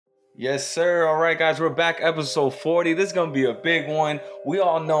Yes, sir. All right, guys, we're back. Episode 40. This is going to be a big one. We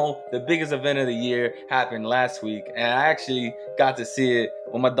all know the biggest event of the year happened last week, and I actually got to see it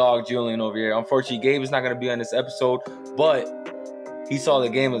with my dog Julian over here. Unfortunately, Gabe is not going to be on this episode, but he saw the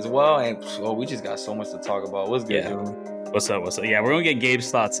game as well, and we just got so much to talk about. What's good, Julian? What's up? Yeah, we're gonna get Gabe's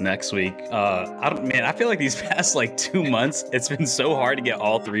thoughts next week. I feel like these past 2 months, it's been so hard to get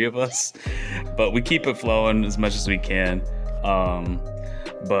all three of us, but we keep it flowing as much as we can.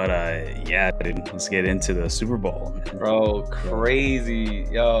 Yeah, dude, let's get into the Super Bowl. Bro, crazy.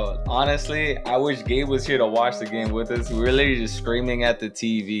 Yo, honestly, I wish Gabe was here to watch the game with us. We were literally just screaming at the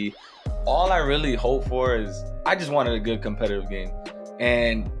TV. All I really hope for is I just wanted a good competitive game.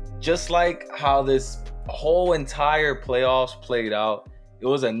 And just like how this whole entire playoffs played out, it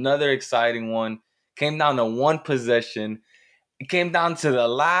was another exciting one. Came down to one possession. It came down to the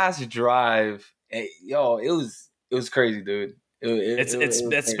last drive. And, it was crazy, dude.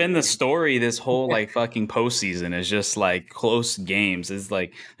 It's been the story this whole fucking postseason is just close games. It's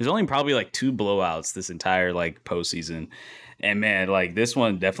there's only probably 2 blowouts this entire postseason. And man, this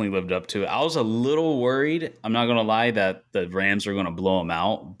one definitely lived up to it. I was a little worried, I'm not gonna lie, that the Rams were gonna blow them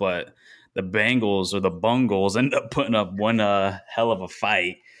out, but the Bengals or the Bungles ended up putting up one hell of a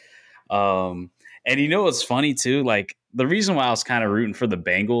fight. And what's funny too? The reason why I was kind of rooting for the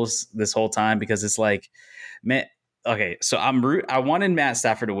Bengals this whole time, because it's man, okay, so I wanted Matt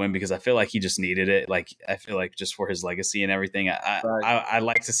Stafford to win because I feel like he just needed it. I feel like just for his legacy and everything, I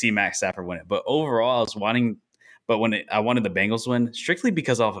like to see Matt Stafford win it. But overall, I was wanting. But I wanted the Bengals to win strictly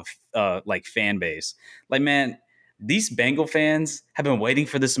because of fan base. Man, these Bengal fans have been waiting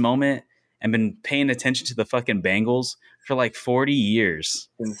for this moment and been paying attention to the fucking Bengals for 40 years.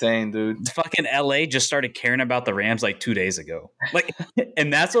 Insane, dude. Fucking LA just started caring about the Rams 2 days ago.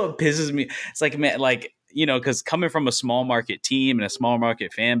 And that's what pisses me. It's man, because coming from a small market team and a small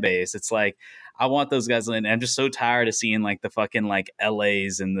market fan base, it's I want those guys in. I'm just so tired of seeing the fucking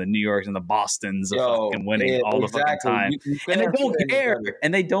LAs and the New Yorks and the Bostons of fucking winning all the fucking time. And they don't care.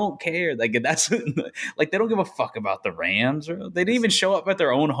 And they don't care. That's they don't give a fuck about the Rams, bro. They didn't even show up at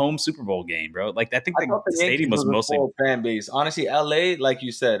their own home Super Bowl game, bro. I think the stadium was mostly fan base. Honestly, LA, like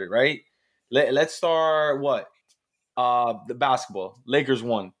you said, right? Let's start the basketball. Lakers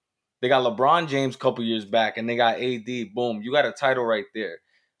won. They got LeBron James a couple years back, and they got AD. Boom, you got a title right there.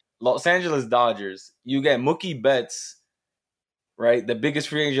 Los Angeles Dodgers, you get Mookie Betts, right? The biggest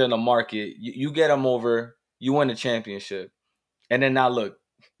free agent in the market. You get him over, you win the championship. And then now look,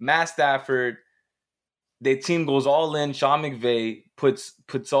 Matt Stafford, their team goes all in. Sean McVay puts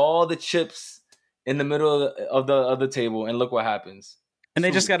all the chips in the middle of the table, and look what happens. And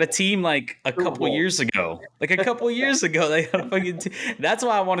they just got a team a couple years ago. A couple years ago, they got a fucking team. That's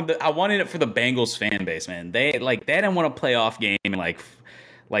why I wanted it for the Bengals fan base, man. They didn't want a playoff game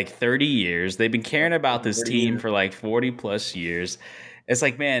in 30 years. They've been caring about this team for 40 plus years. It's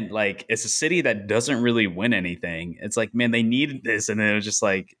man, it's a city that doesn't really win anything. It's man, they needed this, and it was just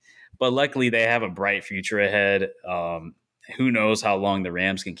but luckily they have a bright future ahead. Who knows how long the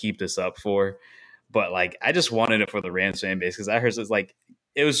Rams can keep this up for? But I just wanted it for the Rams fan base because I heard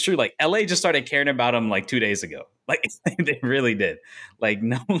it was true. LA just started caring about them 2 days ago. They really did.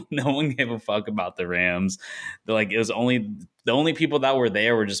 No one gave a fuck about the Rams. It was the only people that were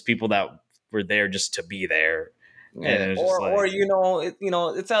there were just people that were there just to be there. Yeah. Or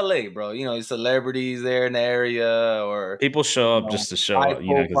it's LA, bro. Celebrities there in the area, or people show up just to show up.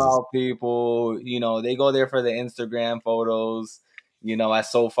 High-profile people. They go there for the Instagram photos. At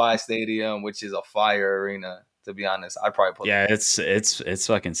SoFi Stadium, which is a fire arena. To be honest, I probably put. Yeah, it's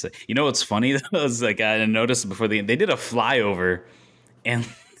fucking sick. What's funny though is I noticed before they did a flyover, and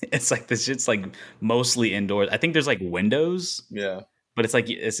it's this shit's mostly indoors. I think there's windows. Yeah, but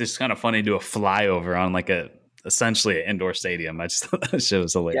it's just kind of funny to do a flyover on essentially an indoor stadium. I just thought that shit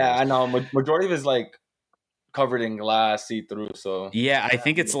was hilarious. Yeah, I know. Majority of it is covered in glass, see through. So yeah, I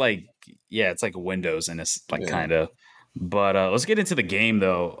think it's it's windows, and it's kind of. But let's get into the game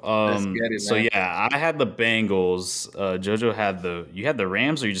though. So yeah, I had the Bengals. Jojo had you had the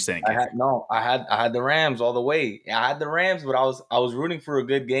Rams, or you just didn't care? I had the Rams all the way. I had the Rams, but I was rooting for a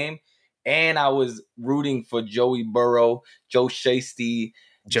good game, and I was rooting for Joey Burrow, Joe Shiesty,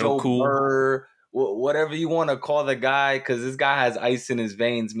 Joe Cool. Burr, whatever you want to call the guy, because this guy has ice in his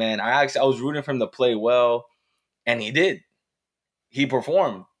veins, man. I was rooting for him to play well, and he did. He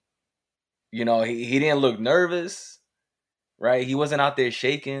performed. He didn't look nervous. Right, he wasn't out there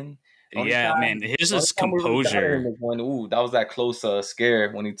shaking. Yeah, man, his composure. That was that close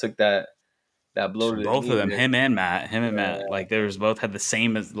scare when he took that blow. To both of them, him and Matt, Matt, they both had the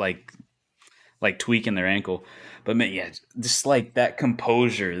same as tweak in their ankle. But man, yeah, just like that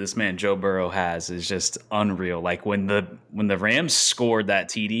composure this man Joe Burrow has is just unreal. Like when the Rams scored that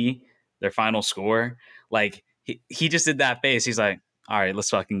TD, their final score, like he just did that face. He's like, all right, let's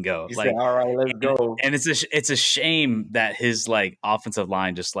fucking go. He said, Like, "All right, let's go." and it's a shame that his like offensive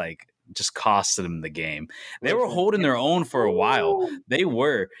line just costed him the game. They were Listen, holding their own for a while. Woo! They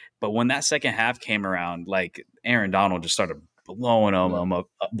were, but when that second half came around, like Aaron Donald just started blowing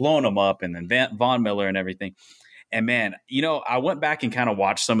them up, and then Von Miller and everything. And man, I went back and kind of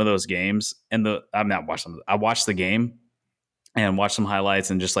watched some of those games, and I watched the game and watched some highlights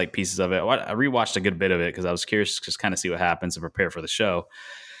and just like pieces of it. I rewatched a good bit of it because I was curious to just kind of see what happens and prepare for the show.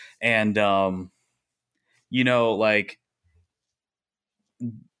 And like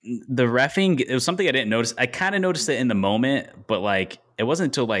the reffing, it was something I didn't notice. I kind of noticed it in the moment, but like it wasn't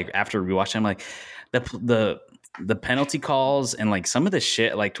until like after rewatching, I'm like the penalty calls and like some of the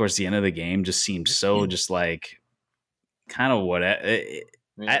shit like towards the end of the game just seemed so just like kind of what I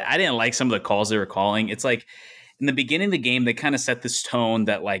didn't like some of the calls they were calling. It's like in the beginning of the game, they kind of set this tone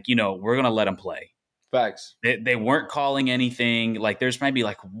that like, we're going to let them play. Facts. They weren't calling anything. Like there's maybe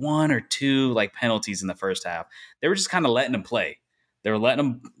like one or two like penalties in the first half. They were just kind of letting them play. They were letting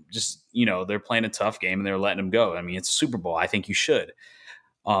them just, they're playing a tough game and they were letting them go. I mean, it's a Super Bowl. I think you should.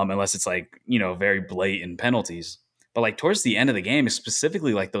 Unless it's like, very blatant penalties. But like towards the end of the game,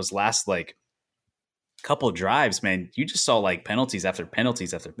 specifically like those last like couple of drives, man, you just saw like penalties after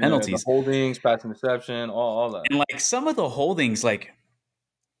penalties after penalties. The holdings, pass interception, all that. And like some of the holdings like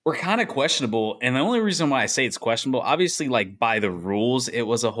were kind of questionable. And the only reason why I say it's questionable, obviously like by the rules, it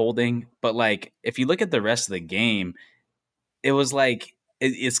was a holding. But like if you look at the rest of the game, it was like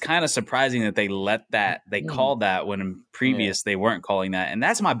it's kind of surprising that they called that when in previous they weren't calling that. And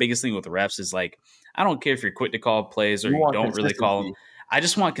that's my biggest thing with the refs is like, I don't care if you're quick to call plays or you don't really call them. I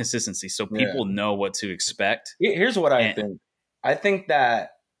just want consistency so people know what to expect. Here's what I think. I think that,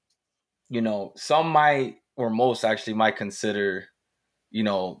 some might, or most actually might consider,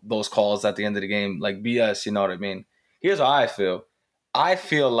 those calls at the end of the game like BS, you know what I mean? Here's how I feel. I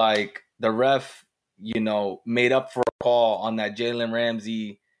feel like the ref, made up for a call on that Jalen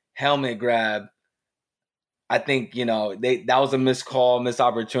Ramsey helmet grab. I think, that was a missed call, missed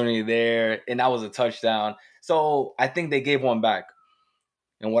opportunity there, and that was a touchdown. So I think they gave one back.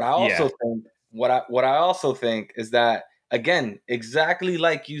 And what I also think, what I also think is that, again, exactly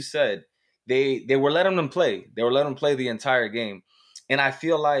like you said, they were letting them play. They were letting them play the entire game. And I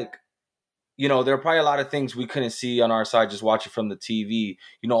feel like, there are probably a lot of things we couldn't see on our side just watching from the TV.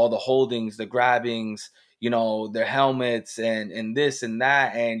 All the holdings, the grabbings, their helmets and this and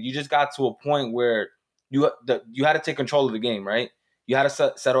that. And you just got to a point where you had to take control of the game, right? You had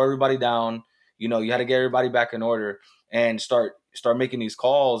to settle everybody down. You had to get everybody back in order and start making these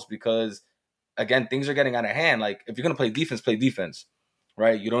calls because, again, things are getting out of hand. Like, if you're going to play defense,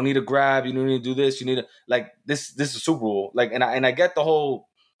 right? You don't need to grab. You don't need to do this. You need to, like, this is Super Bowl. Like, and I get the whole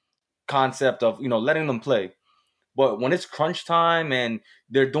concept of, letting them play. But when it's crunch time and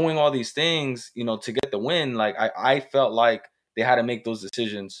they're doing all these things, to get the win, like, I felt like they had to make those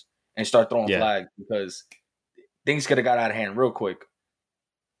decisions and start throwing flags because things could have got out of hand real quick.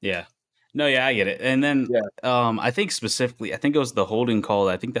 Yeah. No, yeah, I get it. And then I think specifically, I think it was the holding call.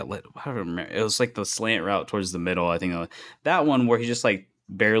 I think I don't remember. It was like the slant route towards the middle. I think that one where he just like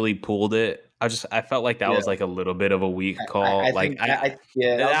barely pulled it. I felt like that was like a little bit of a weak call. That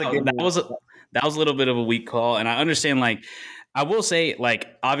was a little bit of a weak call. And I understand, like, I will say, like,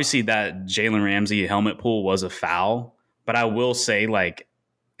 obviously that Jalen Ramsey helmet pull was a foul, but I will say, like,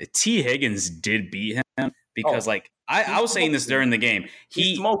 T. Higgins did beat him because, I was saying this during the game.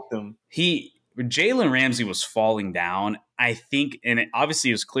 He smoked him. Jalen Ramsey was falling down, I think, and obviously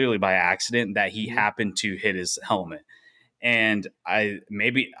it was clearly by accident that he happened to hit his helmet. And I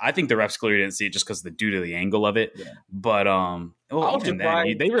think the refs clearly didn't see it just because due to the angle of it. Yeah. But even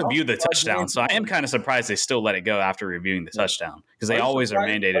then, they reviewed the touchdown, so I am kind of surprised they still let it go after reviewing the touchdown because they always are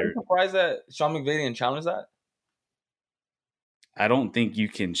mandated. Are you surprised that Sean McVay didn't challenge that? I don't think you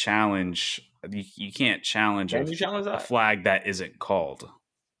can challenge. You can't challenge a flag that isn't called.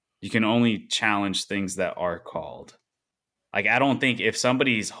 You can only challenge things that are called. Like, I don't think if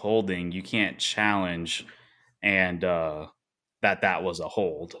somebody's holding, you can't challenge and that was a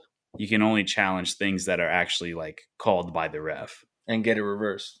hold. You can only challenge things that are actually like called by the ref and get it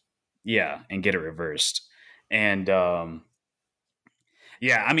reversed. Yeah, and get it reversed. And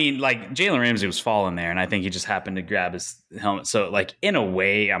Yeah, I mean, like Jalen Ramsey was falling there, and I think he just happened to grab his helmet. So, like in a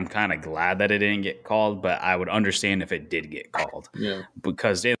way, I'm kind of glad that it didn't get called, but I would understand if it did get called Yeah.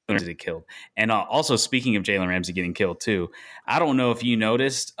 because Jalen Ramsey did killed. And also, speaking of Jalen Ramsey getting killed too, I don't know if you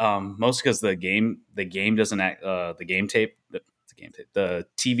noticed, most because the game doesn't act, the game tape, the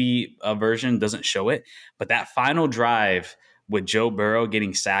TV version doesn't show it, but that final drive with Joe Burrow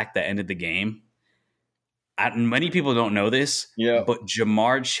getting sacked that ended the game. Many people don't know this, Yeah. but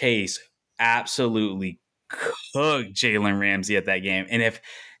Jamar Chase absolutely cooked Jalen Ramsey at that game. And if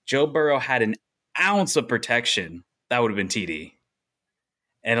Joe Burrow had an ounce of protection, that would have been TD.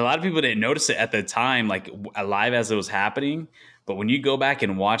 And a lot of people didn't notice it at the time, like alive as it was happening. But when you go back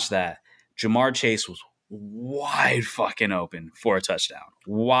and watch that, Jamar Chase was wide fucking open for a touchdown.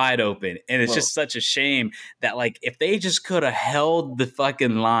 Wide open. And it's just such a shame that, like, if they just could have held the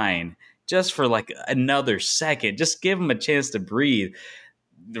fucking line just for like another second, just give them a chance to breathe.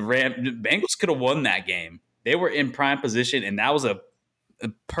 The Bengals could have won that game. They were in prime position, and that was a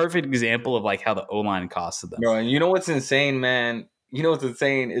perfect example of like how the O-line costed them. Bro, and you know what's insane, man? You know what's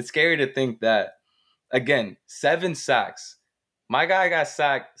insane? It's scary to think that, again, 7 sacks. My guy got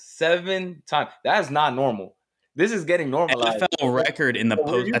sacked 7 times. That is not normal. This is getting normalized. NFL record in the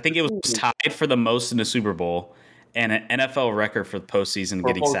post. I think it was tied for the most in the Super Bowl, and an NFL record for the postseason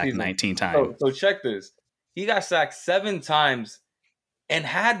getting sacked 19 times. So check this. He got sacked 7 times and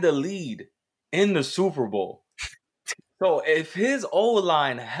had the lead in the Super Bowl. So if his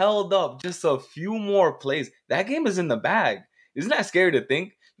O-line held up just a few more plays, that game is in the bag. Isn't that scary to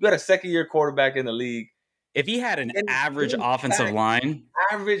think? You got a second-year quarterback in the league. If he had an average offensive line,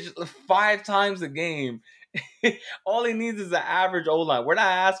 average 5 times a game, all he needs is an average O-line. We're not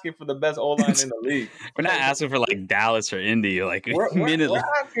asking for the best O-line in the league. We're not asking for like Dallas or Indy. Like we're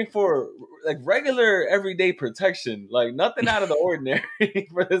asking for like regular everyday protection, like nothing out of the ordinary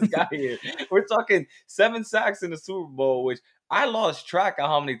for this guy here. We're talking 7 sacks in the Super Bowl, which I lost track of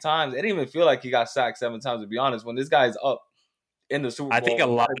how many times. It didn't even feel like he got sacked 7 times, to be honest. When this guy's up in the Super Bowl, I think a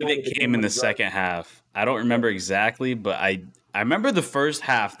lot of it came in the second half. I don't remember exactly, but I remember the first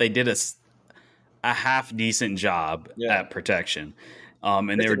half they did a half decent job at protection,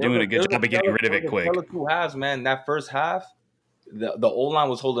 and they were doing a good job of getting rid of it quick. 2 halves, man. That first half, the O-line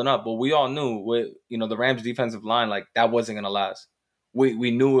was holding up, but we all knew with the Rams defensive line, like that wasn't gonna last.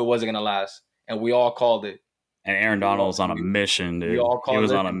 We knew it wasn't gonna last, and we all called it. And Aaron Donald was on a mission, dude. He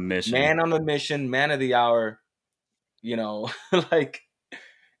was on a mission. Man on the mission, man of the hour. Like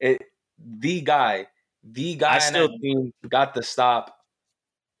it. The guy on that team got the stop,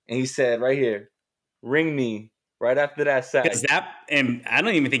 and he said right here, "Ring me." Right after that sack. And I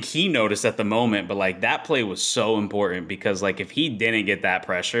don't even think he noticed at the moment, but like that play was so important because like if he didn't get that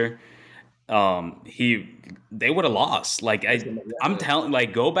pressure, they would have lost. Like I'm telling,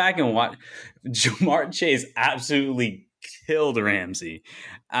 like go back and watch. Jamar Chase absolutely killed Ramsey.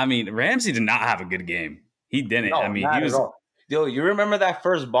 I mean, Ramsey did not have a good game. He didn't. No, I mean, he was. Yo, you remember that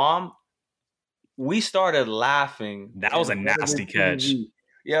first bomb? We started laughing. That was a nasty catch.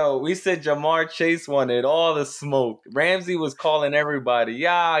 Yo, we said Jamar Chase wanted all the smoke. Ramsey was calling everybody.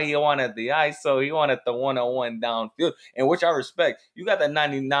 Yeah, he wanted the ISO. He wanted the 101 downfield, and which I respect. You got that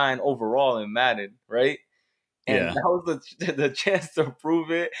 99 overall in Madden, right? And that was the chance to prove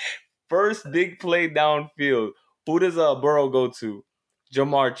it. First big play downfield. Who does Burrow go to?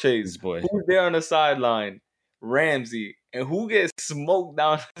 Jamar Chase. Who's there on the sideline? Ramsey. And who gets smoked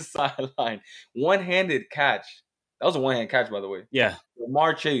down the sideline? One-handed catch. That was a one-hand catch, by the way. Yeah.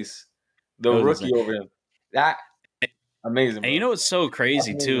 Jamar Chase, the rookie over him. That amazing. Bro. And you know what's so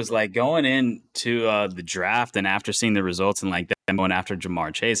crazy too is like going into the draft and after seeing the results and like them going after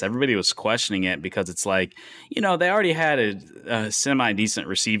Jamar Chase, everybody was questioning it because it's like, they already had a semi-decent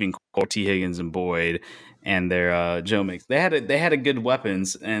receiving core, T. Higgins and Boyd, and their Joe Mix. They had a good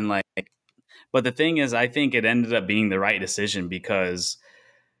weapons and like, but the thing is, I think it ended up being the right decision because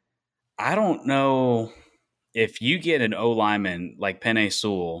I don't know. If you get an O-lineman like Penei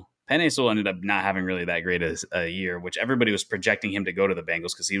Sewell ended up not having really that great a year, which everybody was projecting him to go to the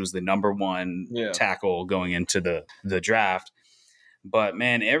Bengals because he was the number 1 tackle going into the draft. But,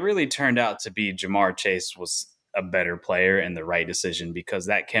 man, it really turned out to be Jamar Chase was a better player and the right decision because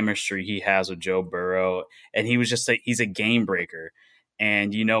that chemistry he has with Joe Burrow, and he was just he's a game breaker.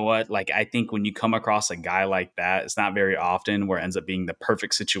 And you know what? Like, I think when you come across a guy like that, it's not very often where it ends up being the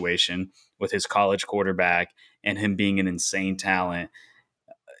perfect situation with his college quarterback and him being an insane talent.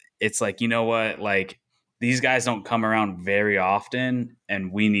 It's like, you know what? Like, these guys don't come around very often,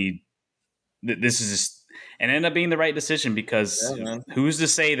 and we need – this is just ended up being the right decision because Yeah, man. who's to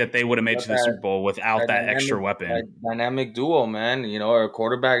say that they would have made it to the Super Bowl without that extra weapon? Dynamic duo, man. You know, a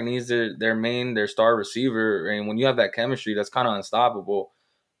quarterback needs their star receiver, and when you have that chemistry, that's kind of unstoppable.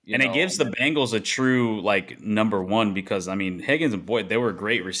 And it gives the Bengals a true like number one because I mean Higgins and Boyd, they were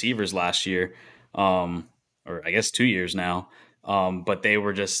great receivers last year, or I guess 2 years now. But I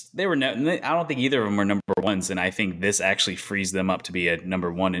don't think either of them were number ones, and I think this actually frees them up to be a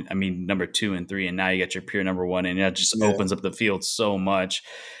number one. Number 2 and 3, and now you got your pure number one, and that just opens up the field so much.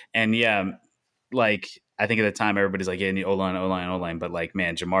 And like I think at the time everybody's like, yeah, the O-line, but like,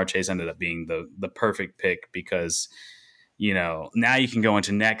 man, Ja'Marr Chase ended up being the perfect pick because now you can go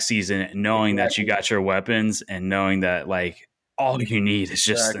into next season knowing that you got your weapons and knowing that like all you need is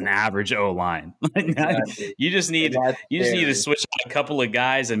just an average O-line. You just need to switch out a couple of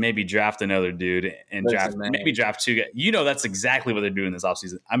guys and maybe draft another dude and draft 2 guys. That's exactly what they're doing this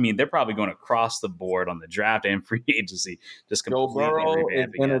offseason. I mean, they're probably going across the board on the draft and free agency. Just completely Joe Burrow is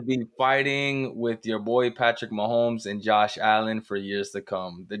going to be fighting with your boy Patrick Mahomes and Josh Allen for years to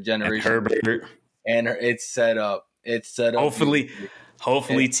come. The generation and Herbert. And it's set up.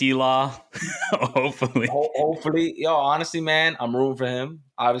 Hopefully T-Law. Hopefully. Yo, honestly, man, I'm rooting for him.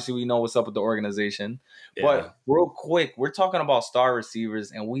 Obviously, we know what's up with the organization. Yeah. But real quick, we're talking about star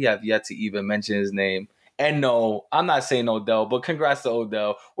receivers, and we have yet to even mention his name. And no, I'm not saying Odell, but congrats to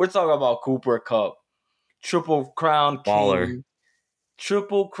Odell. We're talking about Cooper Kupp. Triple Crown King. Baller.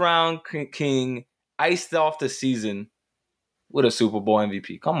 Triple Crown King. Iced off the season with a Super Bowl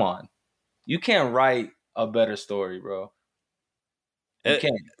MVP. Come on. You can't write a better story, bro.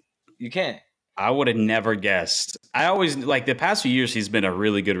 You can't. I would have never guessed. I always like the past few years he's been a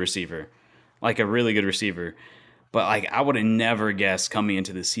really good receiver. But like I would have never guessed coming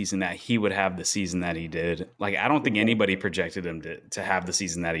into the season that he would have the season that he did. Like I don't think anybody projected him to have the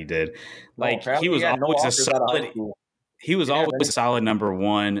season that he did. Like he was always a solid. He was always a solid number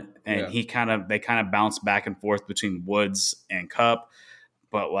one, and they kind of bounced back and forth between Woods and Kupp.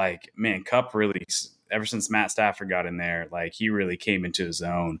 But like, man, Kupp really, ever since Matt Stafford got in there, like he really came into his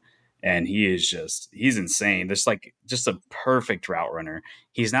own, and he's insane. There's like just a perfect route runner.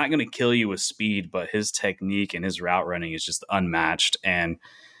 He's not going to kill you with speed, but his technique and his route running is just unmatched. And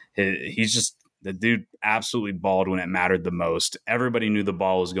he's just the dude absolutely balled when it mattered the most. Everybody knew the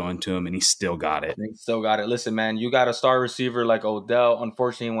ball was going to him, and he still got it. Listen, man, you got a star receiver like Odell.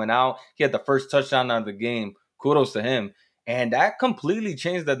 Unfortunately, he went out. He had the first touchdown of the game. Kudos to him. And that completely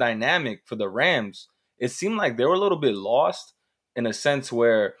changed the dynamic for the Rams. It seemed like they were a little bit lost in a sense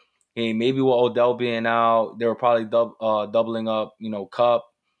where, hey, maybe with Odell being out, they were probably doubling up, Kupp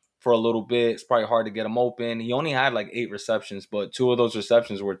for a little bit. It's probably hard to get him open. He only had like 8 receptions, but 2 of those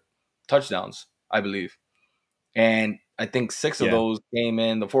receptions were touchdowns, I believe. And I think 6 of those came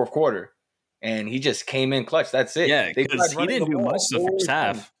in the fourth quarter. And he just came in clutch. That's it. Yeah, because he didn't do much the first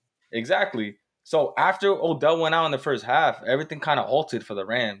half. Exactly. So after Odell went out in the first half, everything kind of halted for the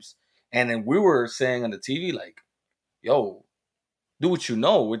Rams. And then we were saying on the TV, like, yo, do what you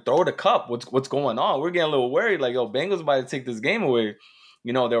know. We throw the Kupp. What's going on? We're getting a little worried. Like, yo, Bengals about to take this game away.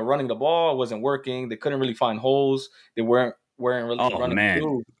 They were running the ball. It wasn't working. They couldn't really find holes. They weren't really running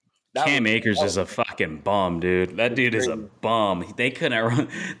through. Cam Akers is a fucking bum, dude. That dude is a bum. They couldn't run.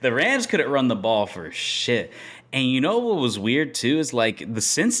 The Rams couldn't run the ball for shit. And you know what was weird too is like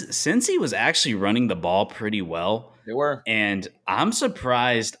since he was actually running the ball pretty well. They were. And I'm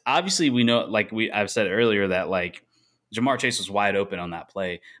surprised. Obviously, we know, like I've said earlier, that like Ja'Marr Chase was wide open on that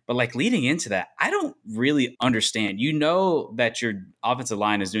play. But like leading into that, I don't really understand. You know that your offensive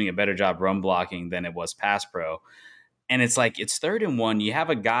line is doing a better job run blocking than it was pass pro. And it's like, it's 3rd and 1. You have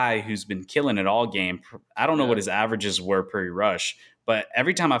a guy who's been killing it all game. I don't know what his averages were per rush, but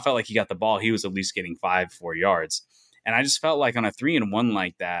every time I felt like he got the ball, he was at least getting 4 yards. And I just felt like on a 3 and 1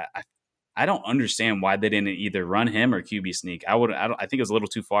 like that, I don't understand why they didn't either run him or QB sneak. I think it was a little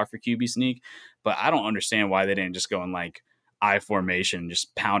too far for QB sneak, but I don't understand why they didn't just go in like I formation,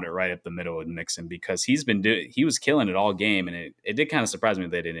 just pound it right up the middle with Mixon, because he was killing it all game. And it did kind of surprise me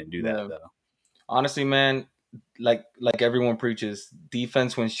they didn't do that though. Honestly, man, like everyone preaches,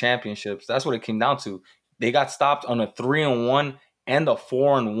 defense wins championships. That's what it came down to. They got stopped on a 3-1 and a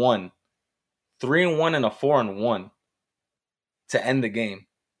 4-1. 3-1 and a 4-1 to end the game.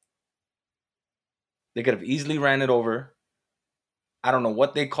 They could have easily ran it over. I don't know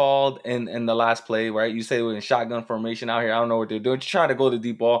what they called in the last play, right? You say they were in shotgun formation out here. I don't know what they're doing. Just try to go the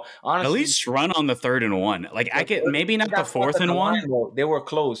deep ball. Honestly, at least run on the 3rd and 1. Like I get maybe not the 4th and 1. They were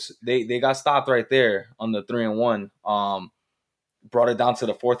close. They got stopped right there on the 3 and 1. Brought it down to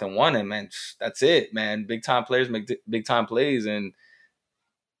the 4th and 1, and man, that's it, man. Big time players make big time plays, and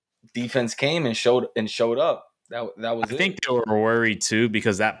defense came and showed up. That was I it. think they were worried too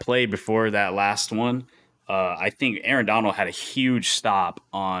because that play before that last one, I think Aaron Donald had a huge stop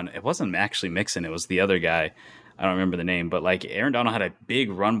on. It wasn't actually Mixon; it was the other guy. I don't remember the name, but like Aaron Donald had a big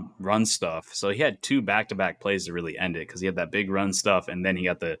run stuff, so he had 2 back-to-back plays to really end it because he had that big run stuff, and then he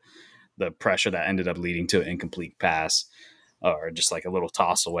got the pressure that ended up leading to an incomplete pass or just like a little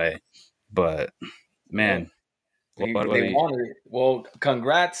toss away. But man, they wanted it. Well,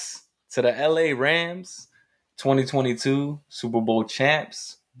 congrats to the LA Rams, 2022 Super Bowl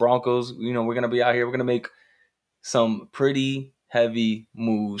champs. Broncos, we're going to be out here. We're going to make some pretty heavy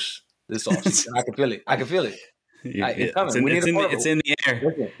moves this offseason. I can feel it. It's coming. It's in the air.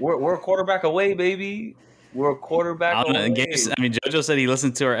 Listen, we're a quarterback away, baby. We're a quarterback away. JoJo said he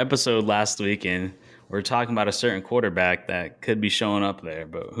listened to our episode last week, and we're talking about a certain quarterback that could be showing up there,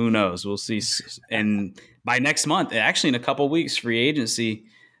 but who knows? We'll see. And by next month, actually in a couple of weeks, free agency,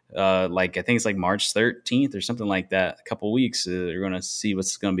 like I think it's like March 13th or something like that. A couple of weeks, you're going to see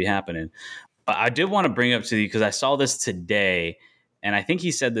what's going to be happening. But I did want to bring up to you because I saw this today, and I think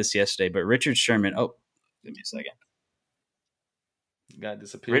he said this yesterday. But Richard Sherman. Oh, give me a second. Got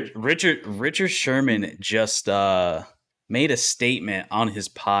disappeared. Richard Sherman just made a statement on his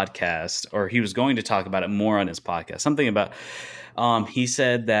podcast, or he was going to talk about it more on his podcast. Something about he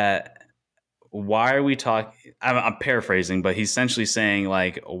said that why are we talking? I'm paraphrasing, but he's essentially saying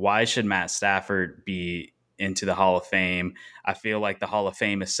like, why should Matt Stafford be into the Hall of Fame? I feel like the Hall of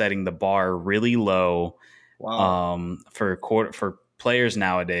Fame is setting the bar really low. Wow. For players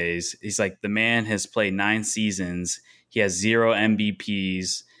nowadays. He's like, the man has played 9 seasons. He has 0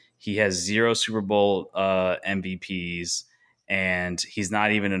 MVPs. He has 0 Super Bowl MVPs, and he's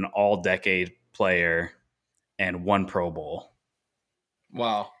not even an all-decade player and 1 Pro Bowl.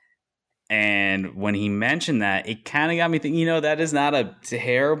 Wow. And when he mentioned that, it kind of got me thinking, that is not a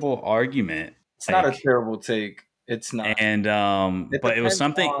terrible argument. It's not a terrible take. It's not. And but it was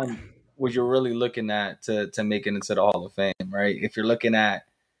something what you're really looking at to make it into the Hall of Fame, right? If you're looking at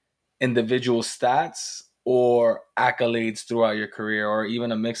individual stats or accolades throughout your career, or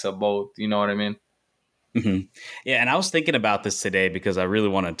even a mix of both, you know what I mean? Mm-hmm. Yeah, and I was thinking about this today because I really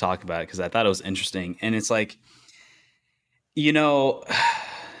wanted to talk about it because I thought it was interesting. And it's like,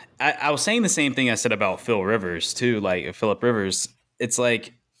 I was saying the same thing I said about Phil Rivers too, like Phillip Rivers. It's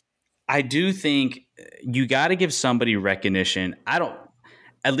like, I do think you got to give somebody recognition.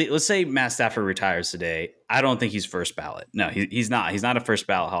 Let's say Matt Stafford retires today. I don't think he's first ballot. No, he's not. He's not a first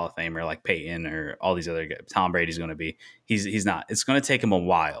ballot Hall of Famer like Peyton or all these other guys. Tom Brady's going to be. He's not. It's going to take him a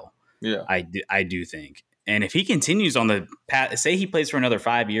while. Yeah, I do think. And if he continues on the path, say he plays for another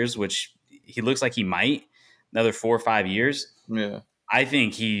 5 years, which he looks like he might, another 4 or 5 years. Yeah, I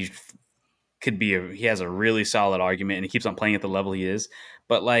think he could be. He has a really solid argument, and he keeps on playing at the level he is.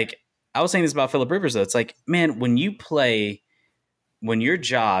 But like I was saying this about Phillip Rivers, though, it's like, man, when your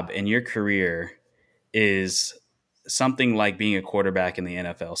job and your career is something like being a quarterback in the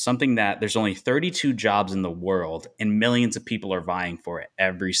NFL, something that there's only 32 jobs in the world and millions of people are vying for it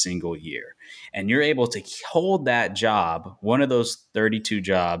every single year. And you're able to hold that job, one of those 32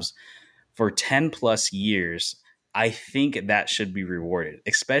 jobs, for 10 plus years. I think that should be rewarded,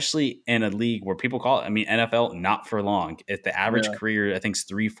 especially in a league where people call it, NFL, not for long. If the average career, I think, is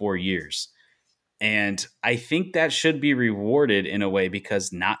 3-4 years. And I think that should be rewarded in a way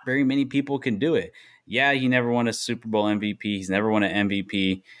because not very many people can do it. Yeah, he never won a Super Bowl MVP. He's never won an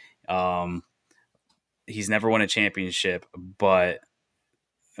MVP. He's never won a championship. But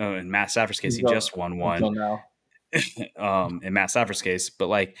in Matt Stafford's case, he just won one. Now. In Matt Stafford's case. But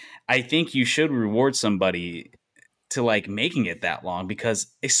like, I think you should reward somebody to like making it that long because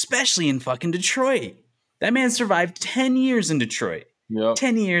especially in fucking Detroit, that man survived 10 years in Detroit. Yep.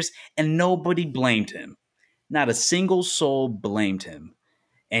 10 years, and nobody blamed him. Not a single soul blamed him.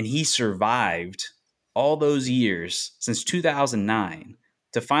 And he survived all those years since 2009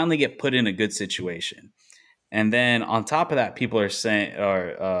 to finally get put in a good situation. And then on top of that, people are saying,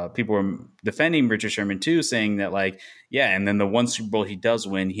 or people are defending Richard Sherman too, saying that like, yeah, and then the one Super Bowl he does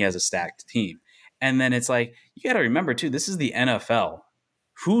win, he has a stacked team. And then it's like, you got to remember too, this is the NFL.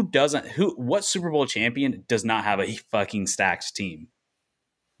 What Super Bowl champion does not have a fucking stacked team?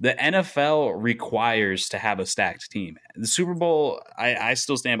 The NFL requires to have a stacked team. The Super Bowl, I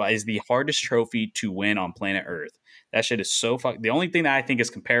still stand by, is the hardest trophy to win on planet Earth. That shit is so the only thing that I think is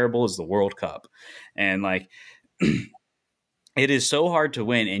comparable is the World Cup. And like, it is so hard to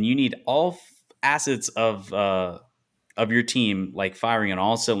win, and you need all assets of your team like firing on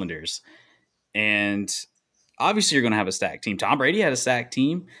all cylinders. And obviously you're going to have a stacked team. Tom Brady had a stacked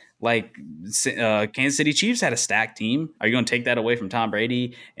team. Like Kansas City Chiefs had a stacked team. Are you going to take that away from Tom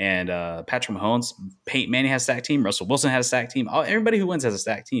Brady and Patrick Mahomes? Peyton Manning has a stacked team. Russell Wilson has a stacked team. Everybody who wins has a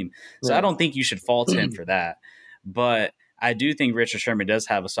stacked team. So I don't think you should fault him for that. But I do think Richard Sherman does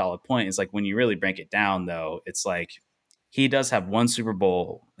have a solid point. It's like when you really break it down, though, it's like he does have one Super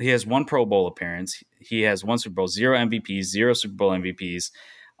Bowl. He has one Pro Bowl appearance. He has one Super Bowl, 0 MVPs, 0 Super Bowl MVPs.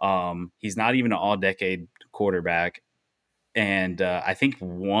 He's not even an all-decade quarterback. And I think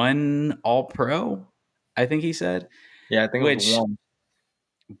one All-Pro, I think he said. Yeah, I think it was one.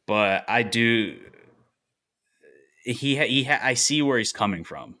 But I do. I see where he's coming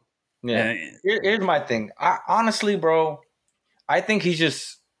from. Yeah. Here's my thing. Honestly, bro, I think he's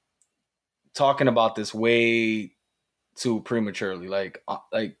just talking about this way too prematurely. Like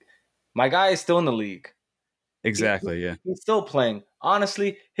my guy is still in the league. Exactly. Yeah. He's still playing.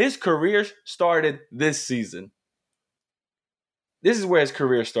 Honestly, his career started this season. This is where his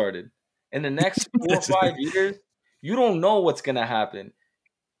career started. In the next 4 or 5 years, you don't know what's going to happen.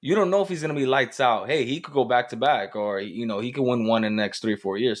 You don't know if he's going to be lights out. Hey, he could go back to back, or, he could win one in the next 3 or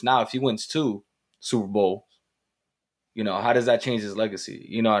 4 years. Now, if he wins 2 Super Bowls, how does that change his legacy?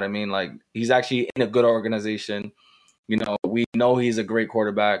 You know what I mean? Like, he's actually in a good organization. We know he's a great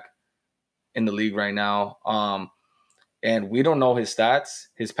quarterback in the league right now. And we don't know his stats,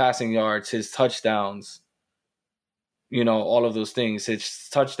 his passing yards, his touchdowns, all of those things, his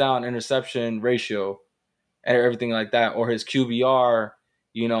touchdown interception ratio and everything like that, or his QBR,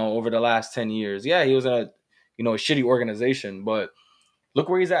 over the last 10 years. Yeah, he was a shitty organization, but look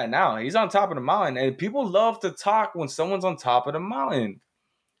where he's at now. He's on top of the mountain, and people love to talk when someone's on top of the mountain.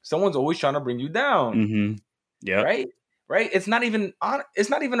 Someone's always trying to bring you down. Mm-hmm. Yeah. Right. It's not even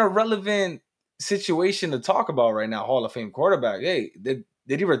a relevant situation to talk about right now. Hall of Fame quarterback. Hey, did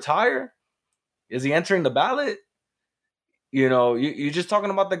he retire? Is he entering the ballot? You're just talking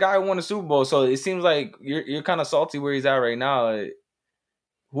about the guy who won the Super Bowl. So it seems like you're kind of salty where he's at right now. Like,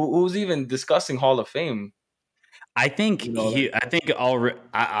 who's even discussing Hall of Fame? I think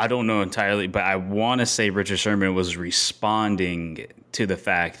I don't know entirely, but I want to say Richard Sherman was responding to the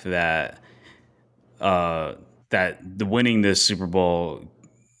fact that the winning this Super Bowl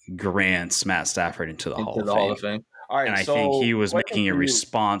grants Matt Stafford into the Hall of Fame. All right, and I think he was making a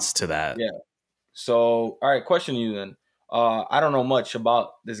response to that. Yeah. So, all right, question to you then. I don't know much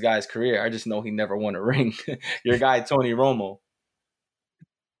about this guy's career. I just know he never won a ring. Your guy Tony Romo.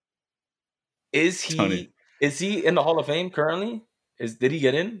 Is he in the Hall of Fame currently? Did he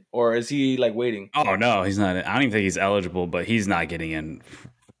get in, or is he like waiting? Oh no, he's not. I don't even think he's eligible, but he's not getting in.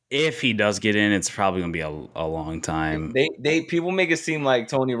 If he does get in, it's probably going to be a long time. People make it seem like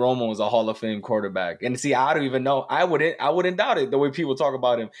Tony Romo is a Hall of Fame quarterback, and see, I don't even know. I wouldn't doubt it the way people talk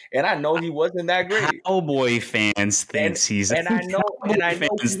about him, and I know he wasn't that great. Cowboy fans thinks he's. And I know.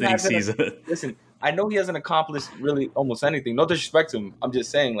 Listen, I know he hasn't accomplished really almost anything. No disrespect to him. I'm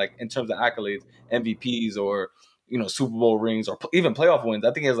just saying, like, in terms of accolades, MVPs, or Super Bowl rings, or even playoff wins.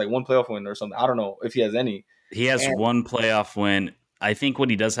 I think he has like one playoff win or something. I don't know if he has any. He has one playoff win. I think what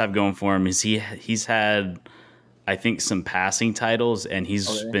he does have going for him is he's had, I think, some passing titles, and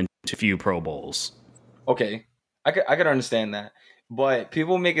he's been to a few Pro Bowls. Okay, I could understand that, but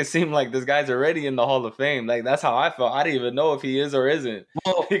people make it seem like this guy's already in the Hall of Fame. Like, that's how I felt. I didn't even know if he is or isn't.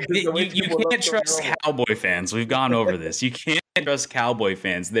 Well, you can't trust Cowboy fans. We've gone over this. You can't trust Cowboy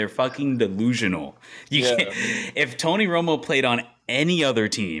fans. They're fucking delusional. Can't. If Tony Romo played on any other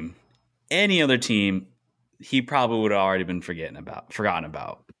team, he probably would have already been forgotten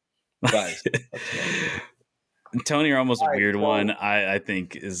about. Guys, Tony Romo's a weird one. I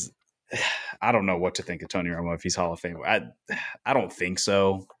think is. I don't know what to think of Tony Romo if he's Hall of Fame. I don't think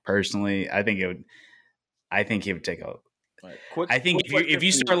so personally. I think he would take a. Right. I think if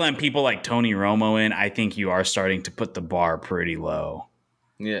you start letting people like Tony Romo in, I think you are starting to put the bar pretty low.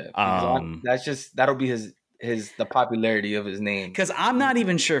 Yeah, that'll be the popularity of his name. Because I'm not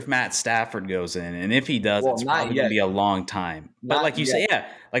even sure if Matt Stafford goes in, and if he does, it's probably going to be a long time. But like you say,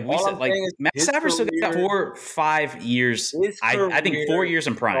 like we said, like Matt Stafford still got 4 or 5 years. I think 4 years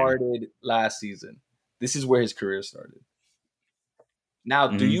in prime. Started last season. This is where his career started. Now,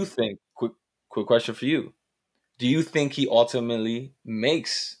 do you think? Quick question for you: do you think he ultimately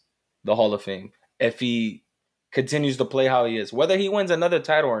makes the Hall of Fame if he continues to play how he is, whether he wins another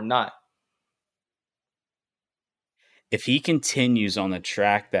title or not? If he continues on the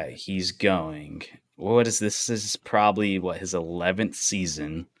track that he's going, this is probably his 11th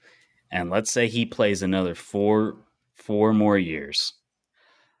season, and let's say he plays another four more years.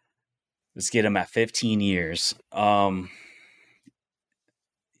 Let's get him at 15 years.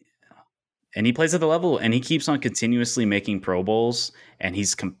 and he plays at the level, and he keeps on continuously making Pro Bowls, and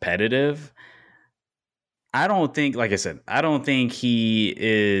he's competitive. I don't think, like I said, I don't think he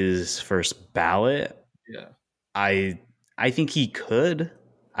is first ballot. Yeah. I think he could.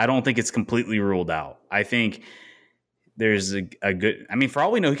 I don't think it's completely ruled out. I think there's a good. I mean, for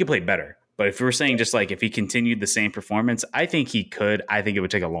all we know, he could play better. But if we're saying just like if he continued the same performance, I think he could. I think it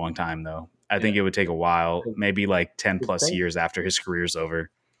would take a long time, though. I think it would take a while, maybe like 10 plus years after his career's over.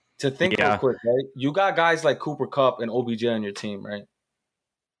 To think real quick, right? You got guys like Cooper Kupp and OBJ on your team, right?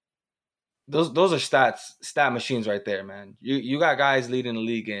 Those are stat machines right there, man. You got guys leading the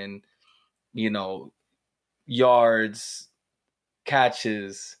league in, yards,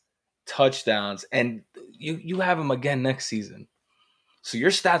 catches, touchdowns, and you have him again next season. So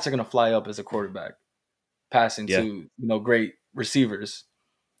your stats are gonna fly up as a quarterback, passing to great receivers.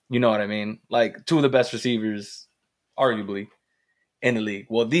 You know what I mean? Like two of the best receivers, arguably, in the league.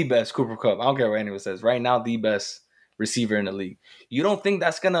 Well, the best, Cooper Kupp. I don't care what anyone says. Right now, the best receiver in the league. You don't think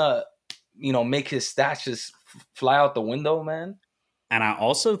that's gonna, make his stats just fly out the window, man? And I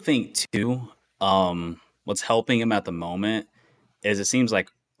also think too, what's helping him at the moment is it seems like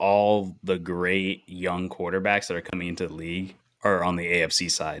all the great young quarterbacks that are coming into the league are on the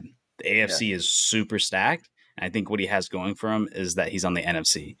AFC side. The AFC is super stacked. And I think what he has going for him is that he's on the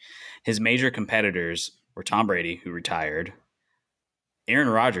NFC. His major competitors were Tom Brady, who retired, Aaron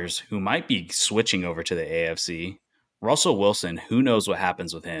Rodgers, who might be switching over to the AFC, Russell Wilson, who knows what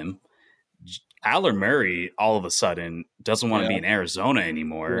happens with him, Kyler Murray all of a sudden doesn't want to be in Arizona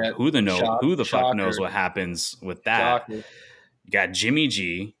anymore. Yeah. Who the fuck knows what happens with that? Shocker. You got Jimmy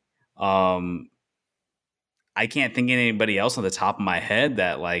G. I can't think of anybody else on the top of my head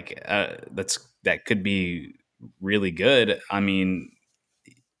that that could be really good. I mean,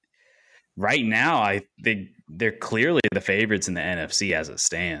 right now I think they're clearly the favorites in the NFC as it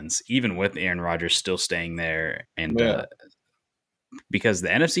stands, even with Aaron Rodgers still staying there, and because the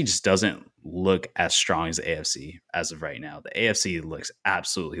NFC just doesn't look as strong as the AFC as of right now. The AFC looks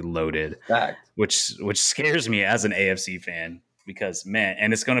absolutely loaded, which scares me as an AFC fan because, man,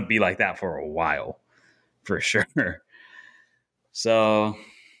 and it's going to be like that for a while, for sure. So,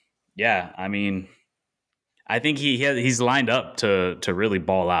 yeah, I mean, I think he's lined up to really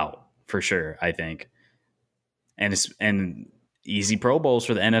ball out for sure, I think. And easy Pro Bowls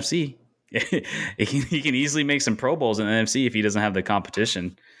for the NFC. He can easily make some Pro Bowls in the NFC if he doesn't have the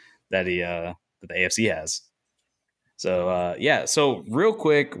competition that the AFC has. So So real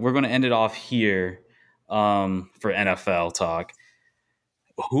quick, we're going to end it off here for NFL talk.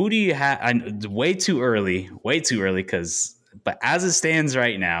 Who do you have? Way too early, but as it stands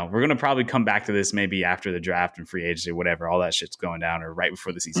right now, we're going to probably come back to this maybe after the draft and free agency, whatever, all that shit's going down, or right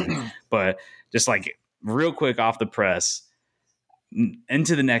before the season. But just like real quick off the press,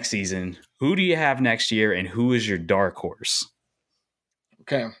 into the next season, who do you have next year, and who is your dark horse?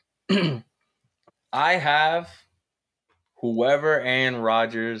 Okay. I have whoever Aaron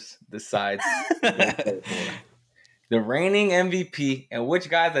Rodgers decides to for. The reigning MVP, and which,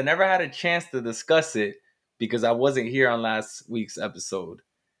 guys, I never had a chance to discuss it because I wasn't here on last week's episode.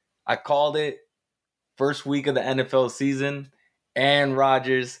 I called it first week of the NFL season. Aaron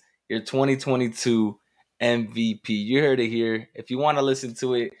Rodgers, your 2022 MVP. You heard it here. If you want to listen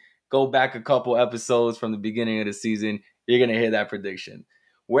to it, go back a couple episodes from the beginning of the season. You're going to hear that prediction.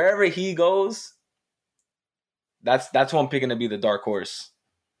 Wherever he goes, that's who I'm picking to be the dark horse.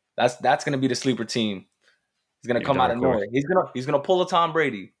 That's going to be the sleeper team. He's going to come out of nowhere. He's going to pull a Tom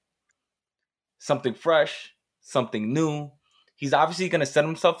Brady. Something fresh, something new. He's obviously going to set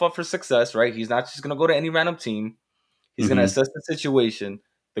himself up for success, right? He's not just going to go to any random team. He's going to assess the situation,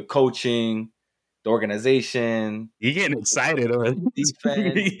 the coaching, the organization. You getting excited over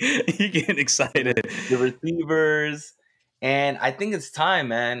defense. You getting excited. The receivers. And I think it's time,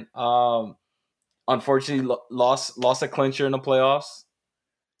 man. Unfortunately, lost a clincher in the playoffs.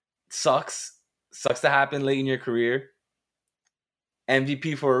 Sucks to happen late in your career.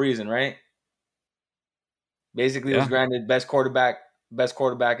 MVP for a reason, right? Basically, was granted best quarterback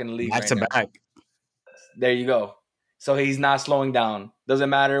in the league. Back to back. There you go. So he's not slowing down. Doesn't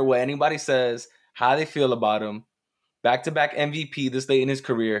matter what anybody says, how they feel about him. Back-to-back MVP this late in his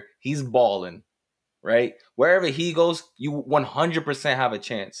career. He's balling, right? Wherever he goes, you 100% have a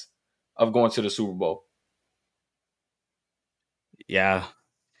chance of going to the Super Bowl. Yeah.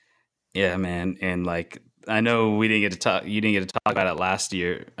 Yeah, man. And like, I know you didn't get to talk about it last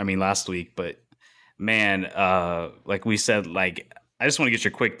week, but man, like we said, like, I just want to get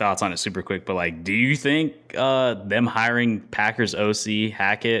your quick thoughts on it super quick, but like, do you think them hiring Packers OC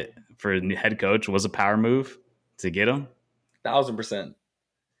Hackett for head coach was a power move to get him? 1,000%.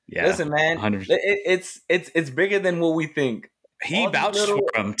 Yeah, Listen, man, 100. it's bigger than what we think. He All these vouched little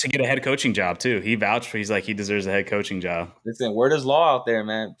for him to get a head coaching job too. He vouched for. He's like he deserves a head coaching job. listen, word is law out there,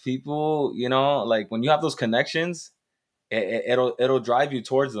 man. People, like when you have those connections, it'll drive you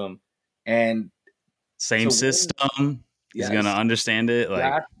towards them. And Same to win, system. He's gonna yes, understand it.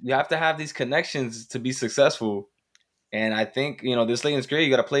 Like you have to have these connections to be successful. And I think this Layton's great. You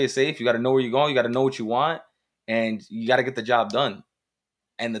got to play it safe. You got to know where you're going. You got to know what you want, and you got to get the job done.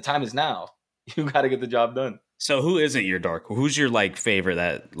 And the time is now. You got to get the job done. so, who isn't your dark? Who's your like favorite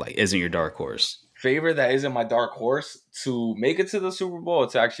that like isn't your dark horse? Favorite that isn't my dark horse to make it to the Super Bowl or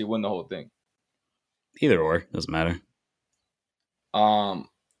to actually win the whole thing. Either or doesn't matter. Um,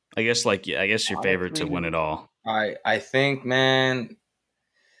 I guess your favorite to win it all. I think, man.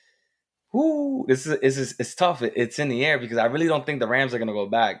 This is it's tough. It's in the air because I really don't think the Rams are gonna go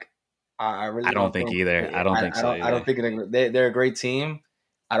back. I really I don't think either. I don't think so. I don't think they're a great team.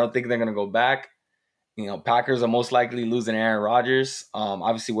 I don't think they're gonna go back. Packers are most likely losing Aaron Rodgers.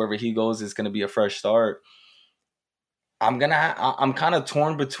 Obviously, wherever he goes, it's gonna be a fresh start. I'm kind of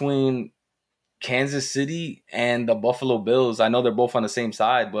torn between Kansas City and the Buffalo Bills. I know they're both on the same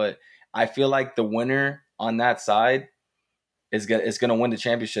side, but I feel like the winner on that side is gonna win the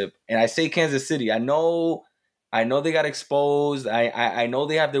championship. And I say Kansas City. I know they got exposed. I know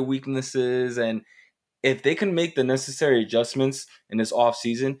they have their weaknesses, and if they can make the necessary adjustments in this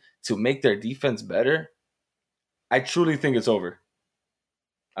offseason to make their defense better, I truly think it's over.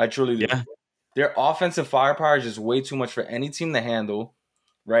 I truly do. Yeah. Their offensive firepower is just way too much for any team to handle,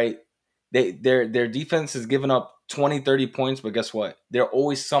 right? Their defense is giving up 20, 30 points, but guess what? They're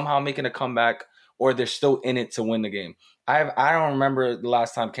always somehow making a comeback, or they're still in it to win the game. I don't remember the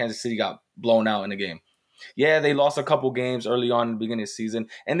last time Kansas City got blown out in a game. Yeah, they lost a couple games early on in the beginning of the season,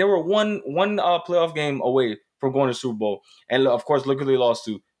 and they were one playoff game away from going to Super Bowl. And of course, look who they lost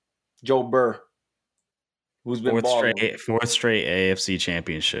to: Joe Burr, who's been balling. Fourth straight AFC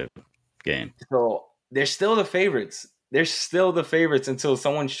Championship game. So they're still the favorites. They're still the favorites until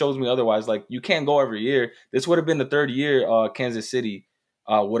someone shows me otherwise. Like, you can't go every year. This would have been the third year Kansas City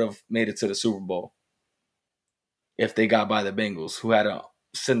would have made it to the Super Bowl if they got by the Bengals, who had a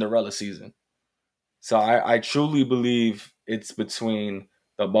Cinderella season. So I truly believe it's between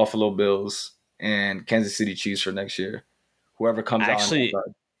the Buffalo Bills and Kansas City Chiefs for next year. Whoever comes out. Actually,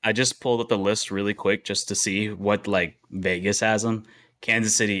 I just pulled up the list really quick just to see what like Vegas has them.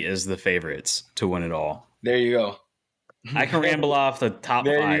 Kansas City is the favorites to win it all. There you go. I can ramble off the top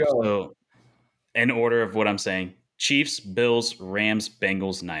five. So, in order of what I'm saying: Chiefs, Bills, Rams,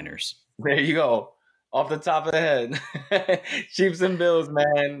 Bengals, Niners. There you go. Off the top of the head, Chiefs and Bills,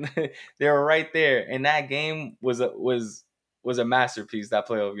 man, they were right there. And that game was a masterpiece. That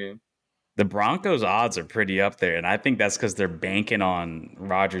playoff game. The Broncos' odds are pretty up there, and I think that's because they're banking on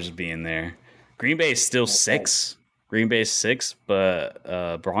Rodgers being there. Green Bay is still 6. Green Bay's 6,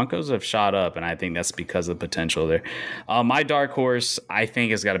 but Broncos have shot up, and I think that's because of the potential there. My dark horse, I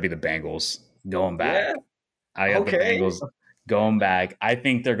think, has got to be the Bengals going back. Yeah. I got the Bengals going back. I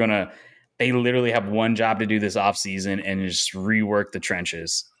think they literally have one job to do this offseason and just rework the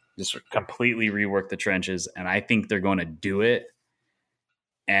trenches. Just completely rework the trenches, and I think they're going to do it.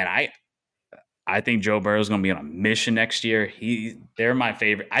 And I think Joe Burrow is going to be on a mission next year. They're my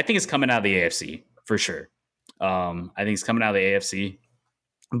favorite. I think it's coming out of the AFC for sure. I think it's coming out of the AFC.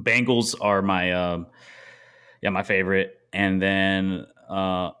 Bengals are my favorite, and then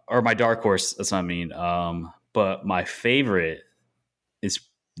or my dark horse. That's what I mean. But my favorite is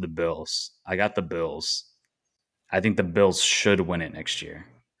the Bills. I got the Bills. I think the Bills should win it next year.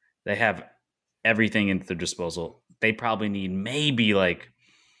 They have everything at their disposal. They probably need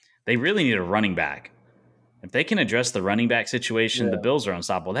they really need a running back. If they can address the running back situation, the Bills are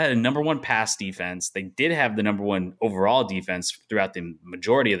unstoppable. They had a number 1 pass defense. They did have the number 1 overall defense throughout the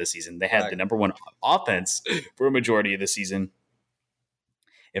majority of the season. They had the number 1 offense for a majority of the season.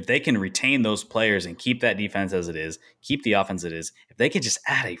 If they can retain those players and keep that defense as it is, keep the offense as it is, if they could just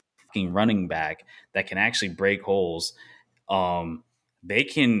add a fucking running back that can actually break holes, they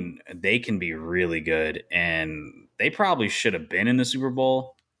can be really good. And they probably should have been in the Super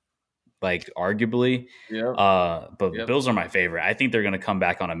Bowl, like arguably. But Bills are my favorite. I think they're going to come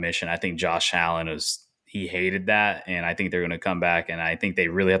back on a mission. I think Josh Allen he hated that, and I think they're going to come back, and I think they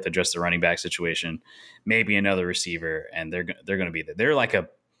really have to address the running back situation, maybe another receiver, and they're going to be there. They're like a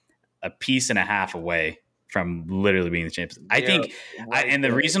piece and a half away from literally being the champions. I think, and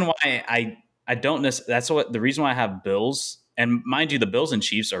the reason why I don't necessarily, the reason why I have Bills, and mind you, the Bills and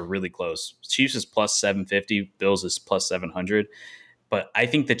Chiefs are really close. Chiefs is plus 750, Bills is plus 700, but I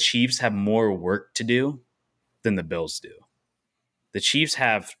think the Chiefs have more work to do than the Bills do. the Chiefs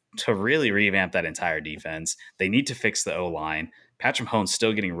have to really revamp that entire defense. They need to fix the O-line. Patrick Mahomes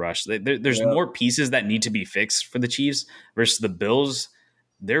still getting rushed. There's more pieces that need to be fixed for the Chiefs versus the Bills.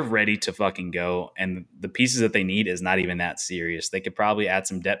 They're ready to fucking go. And the pieces that they need is not even that serious. They could probably add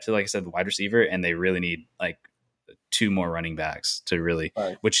some depth to, like I said, the wide receiver, and they really need like 2 more running backs to really,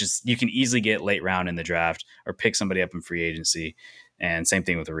 which is you can easily get late round in the draft or pick somebody up in free agency. And same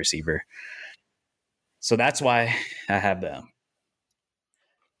thing with a receiver. So that's why I have them.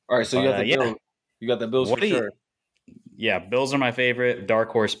 All right, so you got the Bills. You got the Bills for sure. Yeah, Bills are my favorite. Dark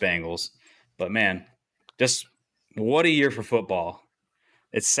horse Bengals. But man, just what a year for football.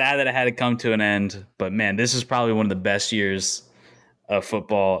 It's sad that it had to come to an end, but man, this is probably one of the best years of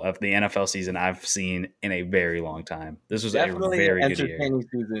football of the NFL season I've seen in a very long time. This was definitely a very good year. Entertaining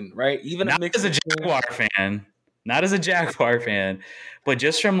season, right? Even not as a Jaguar fan, but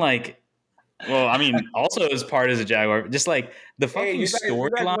just from like, well, I mean, also as part as a Jaguar, just like the fucking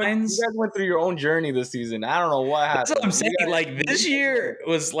storylines. You guys went through your own journey this season. I don't know what happened. That's what I'm saying. Like this year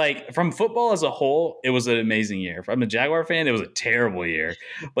was like from football as a whole, it was an amazing year. From a Jaguar fan, it was a terrible year.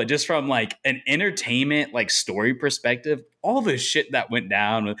 But just from like an entertainment, like story perspective, all the shit that went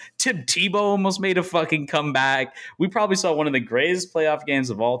down. Tim Tebow almost made a fucking comeback. We probably saw one of the greatest playoff games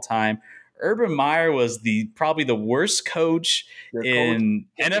of all time. Urban Meyer was probably the worst coach in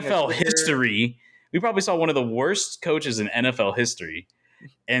NFL history. We probably saw one of the worst coaches in NFL history.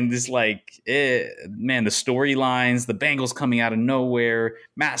 And this man, the storylines, the Bengals coming out of nowhere,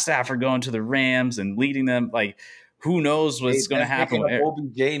 Matt Stafford going to the Rams and leading them. Like, who knows what's going to happen?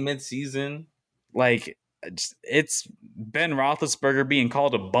 OBJ midseason. Like, it's Ben Roethlisberger being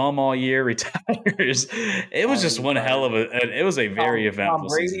called a bum all year, retires. It was just one hell of it was a very eventful Tom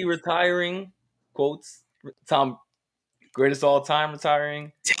Brady season. Retiring, quotes, Tom greatest all time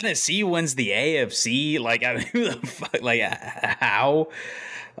retiring. Tennessee wins the AFC. Like, I mean, who the fuck, like, how?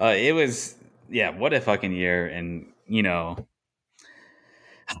 It was, what a fucking year. And, now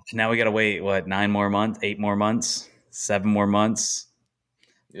we got to wait, 9 more months, 8 more months, 7 more months.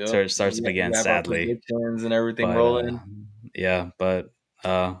 Yep. So it starts up again, sadly. And everything rolling. But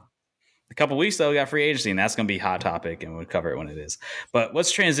a couple weeks though, we got free agency, and that's going to be a hot topic, and we'll cover it when it is. But let's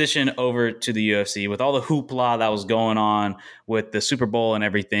transition over to the UFC with all the hoopla that was going on with the Super Bowl and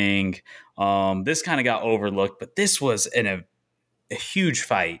everything. This kind of got overlooked, but this was a huge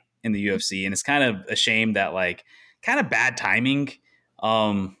fight in the UFC, and it's kind of a shame that kind of bad timing.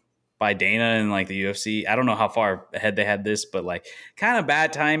 By Dana and the UFC. I don't know how far ahead they had this, but kind of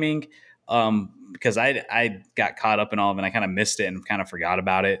bad timing because I got caught up in all of it and I kind of missed it and kind of forgot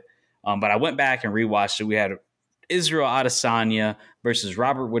about it. But I went back and rewatched it. We had Israel Adesanya versus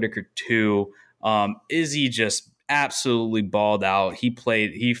Robert Whittaker 2. Izzy just absolutely balled out.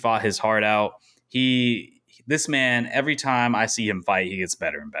 He fought his heart out. This man, every time I see him fight, he gets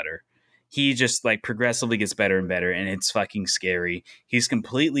better and better. He just progressively gets better and better, and it's fucking scary. He's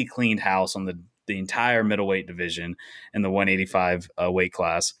completely cleaned house on the entire middleweight division in the 185 weight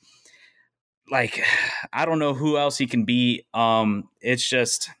class. I don't know who else he can beat. It's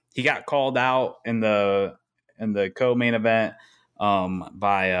just he got called out in the co-main event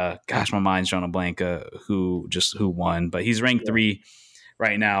by my mind's drawing a blank who won, but he's ranked 3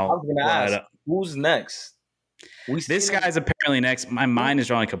 right now. I was gonna ask, who's next? This guy's apparently next. My mind is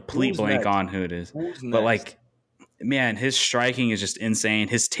drawing a complete blank on who it is. But man, his striking is just insane.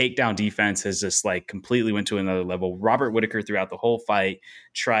 His takedown defense has just completely went to another level. Robert Whittaker throughout the whole fight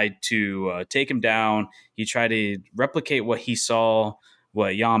tried to take him down. He tried to replicate what he saw,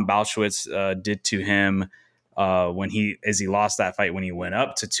 what Jan Blachowicz did to him as he lost that fight when he went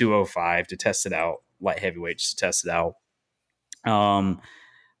up to 205 to test it out, light heavyweight, just to test it out.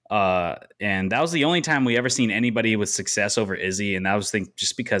 And that was the only time we ever seen anybody with success over Izzy, and that was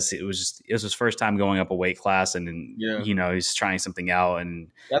just because it was his first time going up a weight class, and he's trying something out. And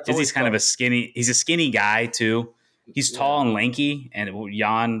Izzy's kind of he's a skinny guy too. He's tall and lanky, and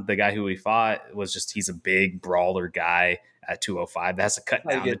Jan, the guy who we fought, he's a big brawler guy at 205. That has to cut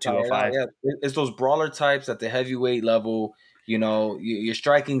down to 205. It's those brawler types at the heavyweight level. Your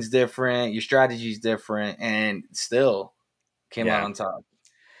striking's different, your strategy's different, and still came out on top.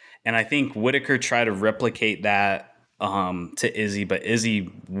 And I think Whittaker tried to replicate that to Izzy, but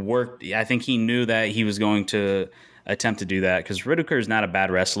Izzy worked. I think he knew that he was going to attempt to do that because Whittaker is not a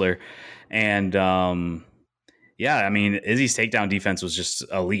bad wrestler. And Izzy's takedown defense was just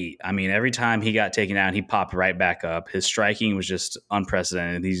elite. I mean, every time he got taken down, he popped right back up. His striking was just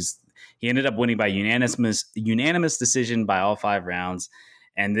unprecedented. He ended up winning by unanimous decision by all 5 rounds.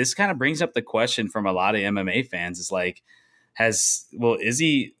 And this kind of brings up the question from a lot of MMA fans. It's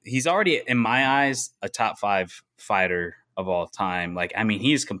Izzy, he's already, in my eyes, a top 5 fighter of all time. Like, I mean,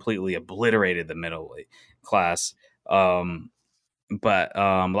 he's completely obliterated the middleweight class. But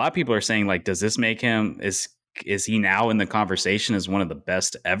a lot of people are saying, like, does this make him is he now in the conversation as one of the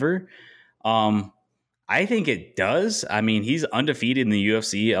best ever? I think it does. I mean, he's undefeated in the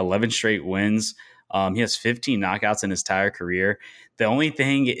UFC, 11 straight wins. He has 15 knockouts in his entire career. The only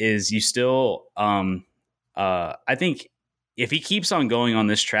thing is, you still, I think, if he keeps on going on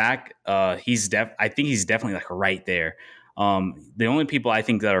this track, I think he's definitely like right there. The only people I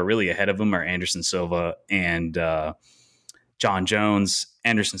think that are really ahead of him are Anderson Silva and John Jones.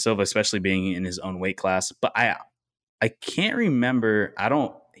 Anderson Silva, especially being in his own weight class, but I can't remember.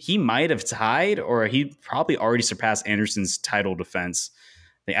 He might have tied, or he probably already surpassed Anderson's title defense.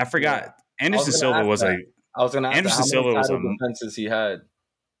 I forgot. Yeah. Anderson Silva was I was going to ask Anderson how many Silva title defenses he had.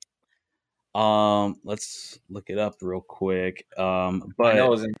 Let's look it up real quick. But I know it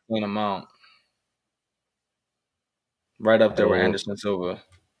was an insane amount. Right up there with Anderson Silva.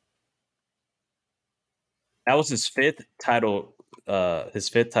 That was his fifth title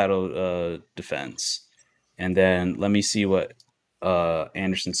defense. And then let me see what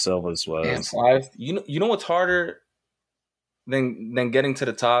Anderson Silva's was. Damn, 5. You know what's harder than getting to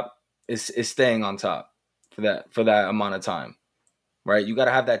the top is staying on top for that amount of time. Right? You got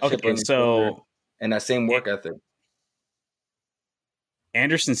to have that chip on your shoulder and that same work ethic.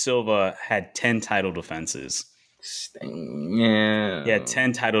 Anderson Silva had 10 title defenses. Yeah. He had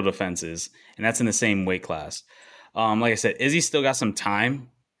 10 title defenses, and that's in the same weight class. Like I said, Izzy still got some time,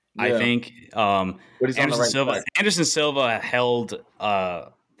 I think. Anderson Silva held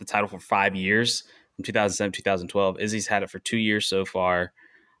the title for 5 years, from 2007 2012. Izzy's had it for 2 years so far.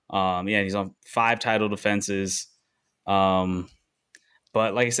 He's on 5 title defenses.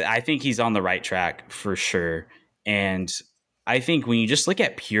 But like I said, I think he's on the right track for sure. And I think when you just look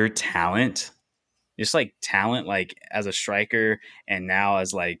at pure talent, like as a striker, and now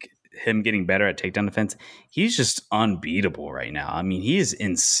as like him getting better at takedown defense, he's just unbeatable right now. I mean, he is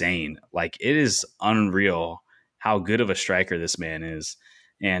insane. Like, it is unreal how good of a striker this man is.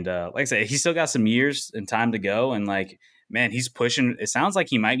 And like I said, he's still got some years and time to go. And like, man, he's pushing. It sounds like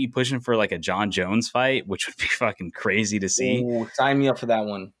he might be pushing for like a John Jones fight, which would be fucking crazy to see. Ooh, sign me up for that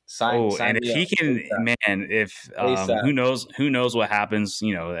one. Sign and if he can, man, if who knows what happens?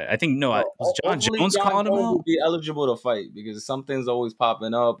 You know, I think was John Jones calling him out? Would be eligible to fight because something's always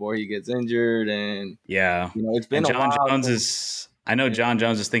popping up, or he gets injured, and it's been a while. I know John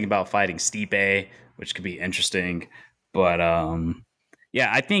Jones is thinking about fighting Stipe, which could be interesting, but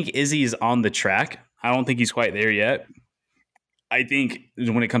I think Izzy is on the track. I don't think he's quite there yet. I think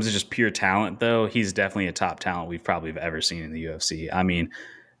when it comes to just pure talent, though, he's definitely a top talent we've probably ever seen in the UFC. I mean,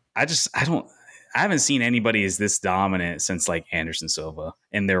 I haven't seen anybody as this dominant since like Anderson Silva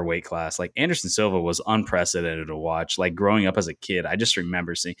in their weight class. Like, Anderson Silva was unprecedented to watch. Like, growing up as a kid, I just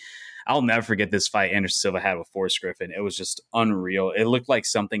remember I'll never forget this fight Anderson Silva had with Forrest Griffin. It was just unreal. It looked like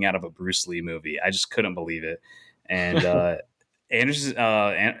something out of a Bruce Lee movie. I just couldn't believe it. And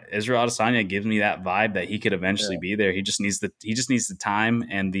Israel Adesanya gives me that vibe that he could eventually be there. He just needs the time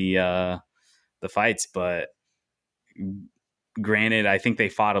and the fights. But granted, I think they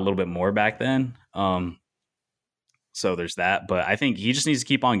fought a little bit more back then. So there's that. But I think he just needs to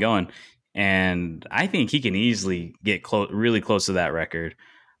keep on going, and I think he can easily get really close to that record.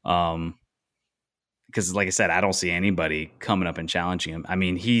 Because like I said, I don't see anybody coming up and challenging him. I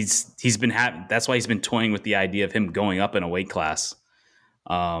mean, that's why he's been toying with the idea of him going up in a weight class,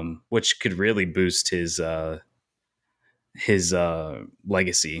 which could really boost his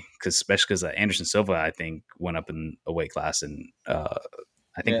legacy. Especially because Anderson Silva, I think, went up in a weight class and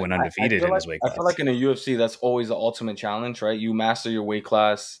I think went undefeated in his weight class. I feel like in the UFC, that's always the ultimate challenge, right? You master your weight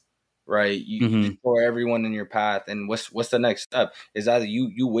class. Right, you destroy everyone in your path, and what's the next step? Is either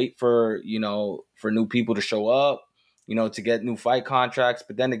you wait for for new people to show up, to get new fight contracts,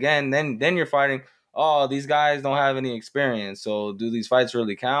 but then again, then you're fighting. Oh, these guys don't have any experience, so do these fights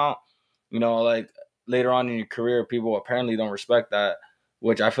really count? Like later on in your career, people apparently don't respect that.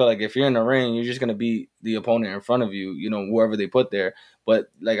 Which I feel like if you're in the ring, you're just gonna beat the opponent in front of you, whoever they put there.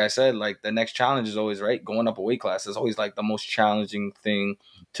 But like I said, like the next challenge is always right. Going up a weight class is always like the most challenging thing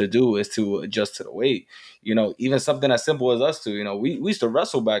to do is to adjust to the weight. Even something as simple as us two. We used to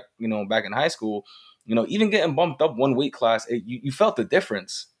wrestle back in high school. Even getting bumped up one weight class, you felt the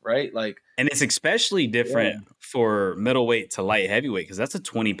difference, right? Like, and it's especially different for middleweight to light heavyweight because that's a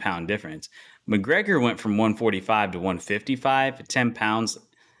 20-pound difference. McGregor went from 145 to 155, 10 pounds.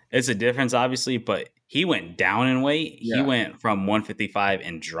 It's a difference, obviously, but he went down in weight. Yeah. He went from 155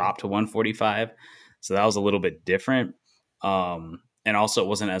 and dropped to 145. So that was a little bit different. and also it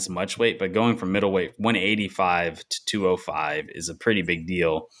wasn't as much weight, but going from middleweight 185 to 205 is a pretty big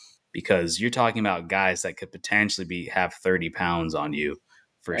deal because you're talking about guys that could potentially have 30 pounds on you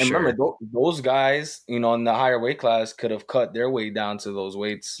for and sure. Remember, those guys, in the higher weight class could have cut their weight down to those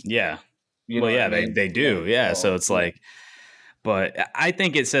weights. Yeah. They do. Yeah. So it's like, but I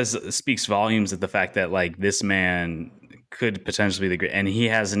think it speaks volumes of the fact that like this man could potentially be the great, and he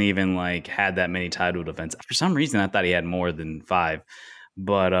hasn't even like had that many title defense. For some reason, I thought he had more than 5,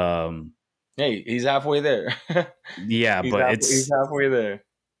 but hey, he's halfway there. Yeah, he's halfway there.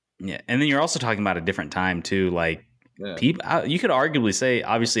 Yeah, and then you're also talking about a different time too. Like people, you could arguably say,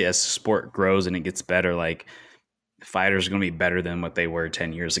 obviously, as sport grows and it gets better, like fighters are going to be better than what they were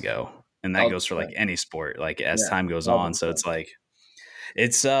 10 years ago, and that goes for like any sport. Like as time goes on, so it's like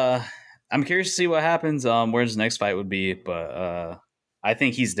I'm curious to see what happens. Where his next fight would be, but I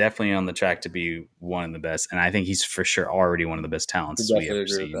think he's definitely on the track to be one of the best, and I think he's for sure already one of the best talents we ever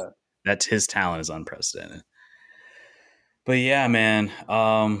seen. That's his talent is unprecedented. But yeah, man.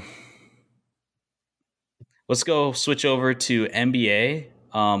 Let's go switch over to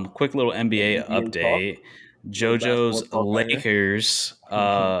NBA. Quick little NBA update. Talk. JoJo's Lakers.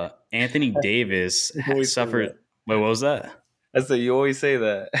 Anthony Davis suffered. Wait, what was that? I said you always say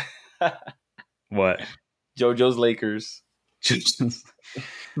that. What? JoJo's Lakers. I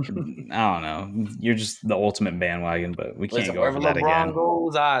don't know. You're just the ultimate bandwagon, but we can't go over that again. Wherever LeBron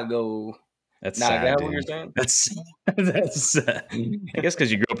goes, I go. That's sad, dude. What you're saying? That's I guess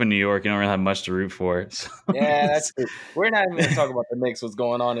because you grew up in New York, you don't really have much to root for. So. Yeah, that's true. We're not even going to talk about the Knicks, what's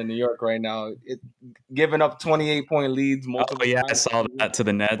going on in New York right now. Giving up 28-point leads multiple times. I saw that to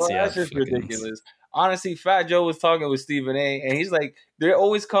the Nets. Bro, that's just ridiculous. Honestly, Fat Joe was talking with Stephen A, and he's like, there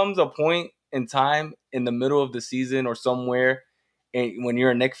always comes a point in time in the middle of the season or somewhere when you're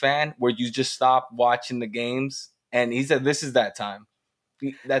a Knicks fan where you just stop watching the games. And he said, this is that time.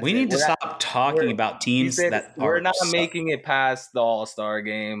 We need to stop talking about teams that we're not making it past the All-Star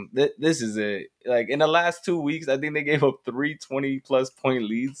game. This is it. Like in the last 2 weeks, I think they gave up 3 20-plus point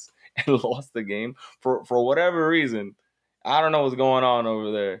leads and lost the game for whatever reason. I don't know what's going on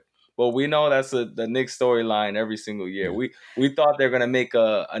over there, but we know that's the Knicks storyline every single year. We thought they're gonna make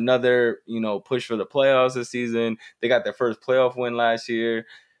another push for the playoffs this season. They got their first playoff win last year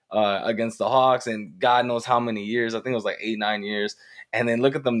against the Hawks, and God knows how many years. I think it was like 8-9 years. And then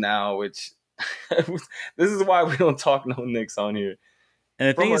look at them now, which this is why we don't talk no Knicks on here. And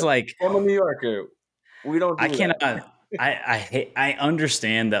the thing is, like, I'm a New Yorker. We don't. I cannot. I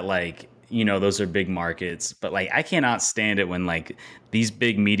understand that, like, those are big markets, but like, I cannot stand it when like these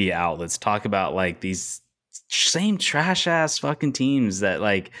big media outlets talk about like these same trash ass fucking teams that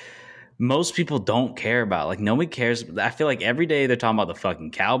like most people don't care about. Like nobody cares. I feel like every day they're talking about the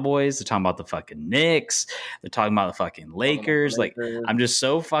fucking Cowboys. They're talking about the fucking Knicks. They're talking about the fucking Lakers. Like I'm just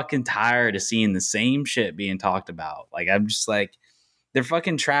so fucking tired of seeing the same shit being talked about. Like I'm just like, they're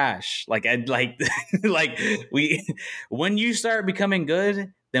fucking trash. Like I'd like, when you start becoming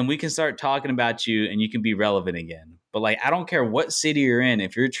good, then we can start talking about you and you can be relevant again. But like, I don't care what city you're in.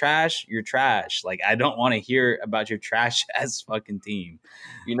 If you're trash, you're trash. Like, I don't want to hear about your trash ass fucking team.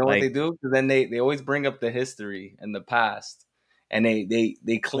 You know what they do? Because then they always bring up the history and the past, and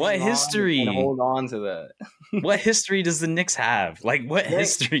they cling what history? And hold on to that. What history does the Knicks have? Like, what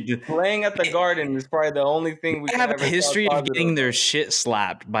history? Playing at the Garden is probably the only thing we have a history of getting their shit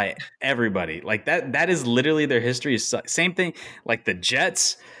slapped by everybody. Like that is literally their history. Same thing, like the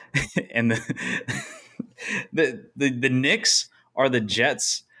Jets and the Knicks are the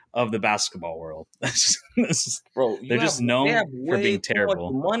Jets of the basketball world. Bro, they're just known for being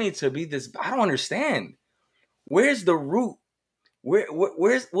terrible. Money to be this. I don't understand. Where's the root?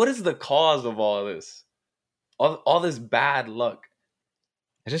 What is the cause of all this? All this bad luck.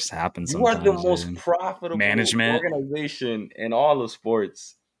 It just happens. You are the most profitable organization in all of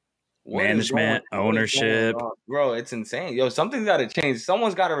sports. Management, ownership. Bro, it's insane. Yo, something's got to change.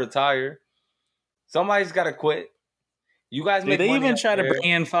 Someone's got to retire. Somebody's got to quit. You guys make they even try to bring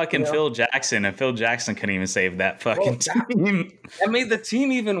in fucking Phil Jackson, and Phil Jackson couldn't even save that fucking team. That made the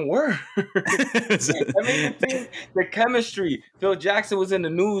team even worse. The chemistry. Phil Jackson was in the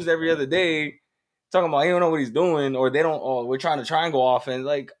news every other day talking about he don't know what he's doing, or they don't. Oh, we're trying to triangle offense.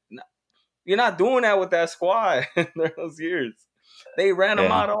 Like, you're not doing that with that squad in those years. They ran him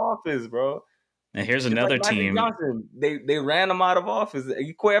out of office, bro. And here's another team. Johnson, they ran him out of office.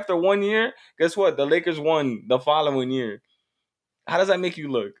 He quit after 1 year. Guess what? The Lakers won the following year. How does that make you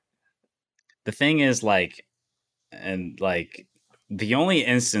look? The thing is, like, and like the only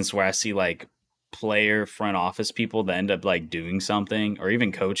instance where I see like player front office people that end up like doing something, or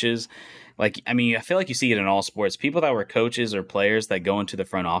even coaches, Like, I mean, I feel like you see it in all sports. People that were coaches or players that go into the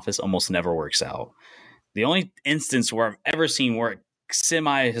front office almost never works out. The only instance where I've ever seen where it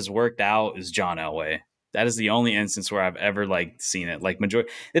semi has worked out is John Elway. That is the only instance where I've ever like seen it. Like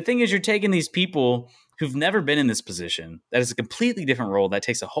majority. The thing is, you're taking these people who've never been in this position. That is a completely different role. That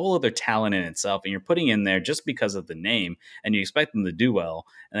takes a whole other talent in itself, and you're putting in there just because of the name, and you expect them to do well,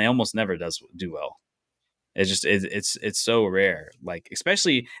 and they almost never do well. It's just it's so rare. Like,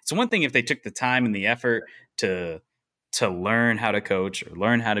 especially, it's one thing if they took the time and the effort to learn how to coach or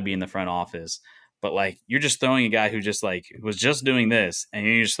learn how to be in the front office. But like, you're just throwing a guy who just like was just doing this, and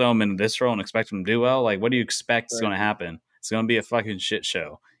you just throw him in this role and expect him to do well. Like, what do you expect is going to happen? It's going to be a fucking shit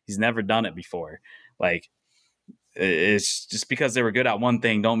show. He's never done it before. Like, it's just because they were good at one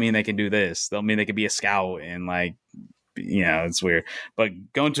thing don't mean they can do this. Don't mean they could be a scout and like, you know, it's weird. But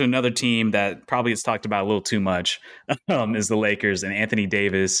going to another team that probably gets talked about a little too much is the Lakers, and Anthony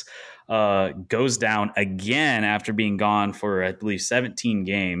Davis goes down again after being gone for, I believe, 17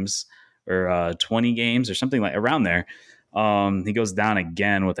 games or 20 games or something like around there. He goes down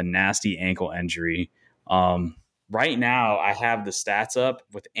again with a nasty ankle injury. Right now, I have the stats up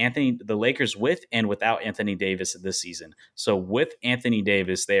with the Lakers with and without Anthony Davis this season. So with Anthony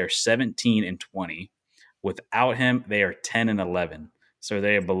Davis, they are 17-20. Without him, they are 10-11. So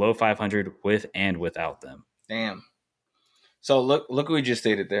they are below 500 with and without them. Damn. So look what we just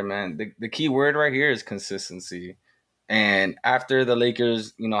stated there, man. The key word right here is consistency. And after the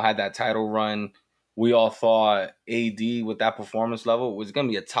Lakers, you know, had that title run, we all thought AD with that performance level was going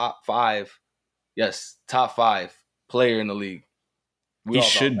to be a top 5 player in the league. He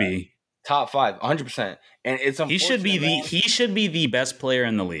should be top 5, 100%. And it's he should be the best player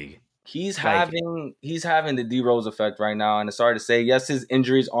in the league. He's having the D Rose effect right now, and it's sorry to say, yes, his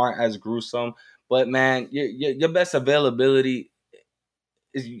injuries aren't as gruesome, but man, your best availability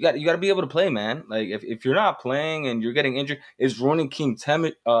is you got to be able to play, man. Like if you're not playing and you're getting injured, it's ruining team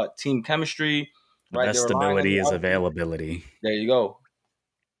chemistry. Right? The best stability is availability. There you go.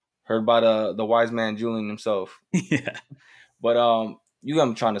 Heard by the wise man Julian himself. Yeah, but you know what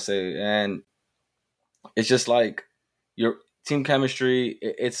I'm trying to say, and it's just like your team chemistry,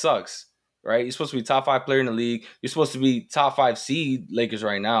 it sucks, right? You're supposed to be top 5 player in the league. You're supposed to be top 5 seed Lakers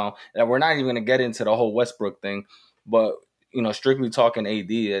right now. And we're not even going to get into the whole Westbrook thing, but you know, strictly talking AD,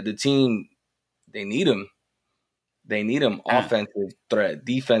 the team, they need him. They need him. Offensive threat,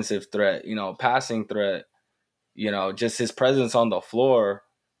 defensive threat, you know, passing threat, you know, just his presence on the floor.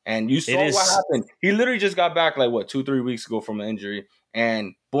 And you saw what happened. He literally just got back like 2-3 weeks ago from an injury,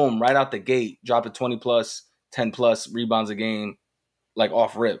 and boom, right out the gate, dropped a 20+, 10+ rebounds a game, like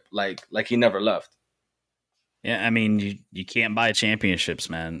off rip, like he never left. Yeah, I mean, you can't buy championships,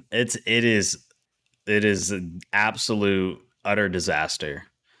 man. It is an absolute utter disaster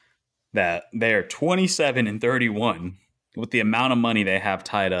that they're 27-31 with the amount of money they have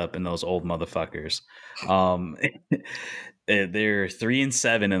tied up in those old motherfuckers. They're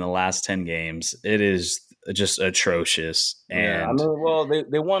 3-7 in the last 10 games. It is just atrocious. And yeah, I mean, well,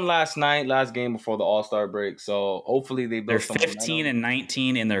 they won last game before the All-Star break. So hopefully they're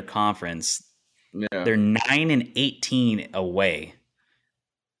 15-19 in their conference. Yeah. They're 9-18 away.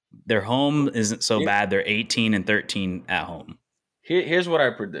 Their home isn't so bad. They're 18-13 at home. Here's what I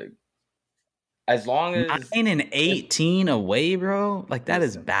predict. As long as 9-18 away, bro, like that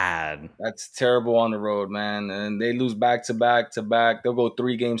is bad. That's terrible on the road, man. And they lose back to back. They'll go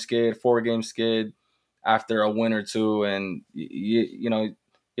 3-game skid, 4-game skid after a win or two, and you know you're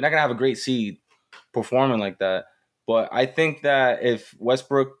not gonna have a great seed performing like that. But I think that if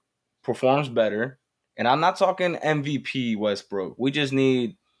Westbrook performs better, and I'm not talking MVP Westbrook, we just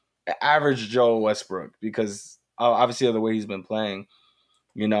need average Joe Westbrook, because obviously of the way he's been playing.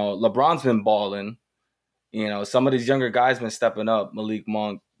 You know, LeBron's been balling. You know, some of these younger guys been stepping up, Malik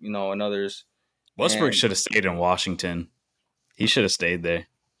Monk, you know, and others. Westbrook should have stayed in Washington. He should have stayed there.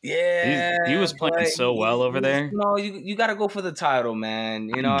 Yeah, he was playing so well over there. You know, you got to go for the title, man.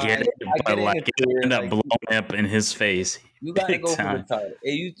 You know, I get it, but like it ended up blowing up in his face. You got to go for the title.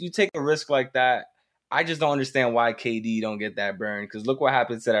 Hey, you take a risk like that. I just don't understand why KD don't get that burn, because look what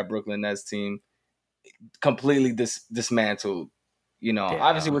happens to that Brooklyn Nets team. Completely dismantled. You know,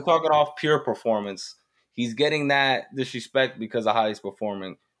 obviously we're talking off pure performance. He's getting that disrespect because of how he's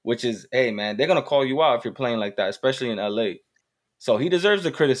performing, which is, hey, man, they're going to call you out if you're playing like that, especially in LA. So he deserves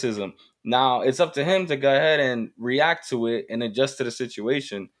the criticism. Now, it's up to him to go ahead and react to it and adjust to the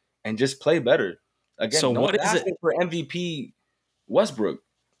situation and just play better. Again, so what is it for MVP Westbrook?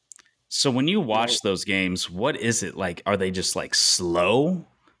 So when you watch those games, what is it like? Are they just like slow?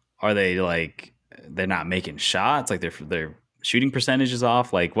 Are they like they're not making shots? Like their shooting percentage is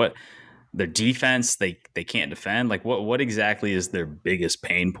off? Like what? their defense, they can't defend. Like, what exactly is their biggest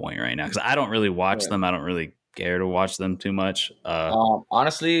pain point right now? Because I don't really watch them. I don't really care to watch them too much.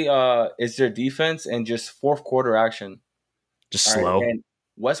 Honestly, it's their defense and just fourth quarter action. Just slow. And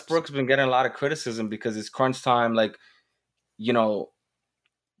Westbrook's been getting a lot of criticism because it's crunch time, like, you know,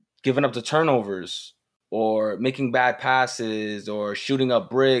 giving up the turnovers or making bad passes or shooting up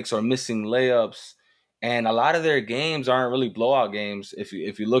bricks or missing layups. And a lot of their games aren't really blowout games. If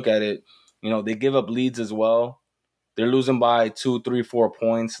you look at it, you know, they give up leads as well. They're losing by 2, 3, 4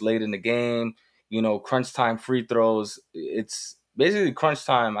 points late in the game. You know, crunch time free throws. It's basically crunch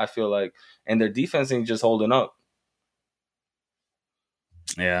time, I feel like. And their defense ain't just holding up.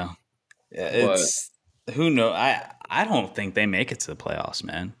 Yeah. It's who knows. I don't think they make it to the playoffs,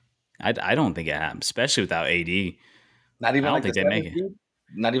 man. I don't think it happens, especially without AD. Not even I don't like think the they make it. seed?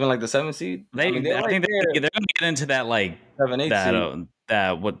 Not even like the 7th seed. I think they're gonna get into that like 7, 8 seed.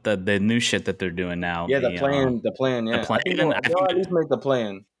 That what the new shit that they're doing now. Yeah, the play-in. Yeah, the play-in. They'll at least make the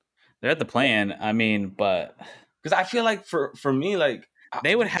play-in. They're at the play-in. I mean, but because I feel like for me, like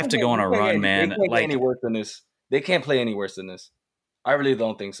they would have to go on a run, man. They can't play any worse than this. They can't play any worse than this. I really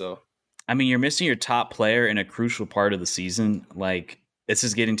don't think so. I mean, you're missing your top player in a crucial part of the season. Like, this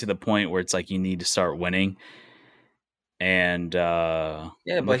is getting to the point where it's like you need to start winning. And but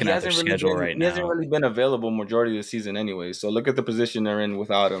looking at their schedule right now, he hasn't really been available majority of the season anyway. So look at the position they're in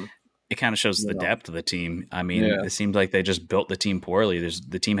without him. It kind of shows the depth of the team. I mean, it seems like they just built the team poorly.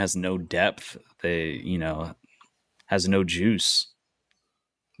 The team has no depth. They, has no juice.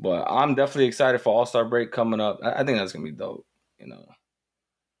 But I'm definitely excited for All-Star break coming up. I think that's gonna be dope.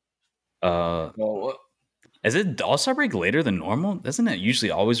 Is it All-Star break later than normal? Doesn't it usually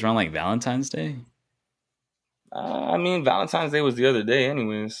always run like Valentine's Day? I mean, Valentine's Day was the other day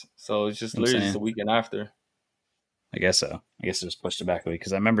anyways. So it's just literally just the weekend after. I guess so. I guess it just pushed it back a week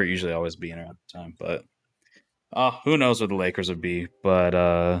because I remember it usually always being around the time. But who knows what the Lakers would be. But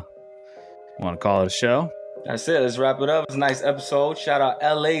want to call it a show? That's it. Let's wrap it up. It's a nice episode. Shout out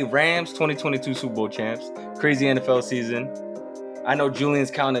LA Rams, 2022 Super Bowl champs. Crazy NFL season. I know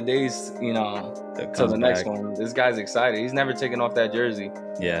Julian's counting the days, till the next one. This guy's excited. He's never taken off that jersey.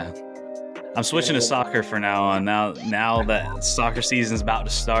 Yeah. I'm switching to soccer for now on. Now that soccer season's about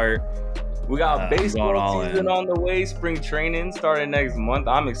to start. We got baseball season on the way. Spring training starting next month.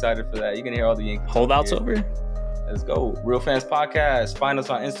 I'm excited for that. You can hear all the Yankees. Holdouts over? Let's go. Real Fans Podcast. Find us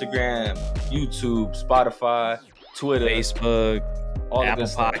on Instagram, YouTube, Spotify, Twitter, Facebook, Apple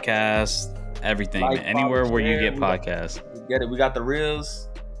Podcasts, everything. Anywhere where you get podcasts. Get it. We got the reels.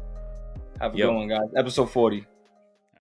 Have a good one, guys. Episode 40.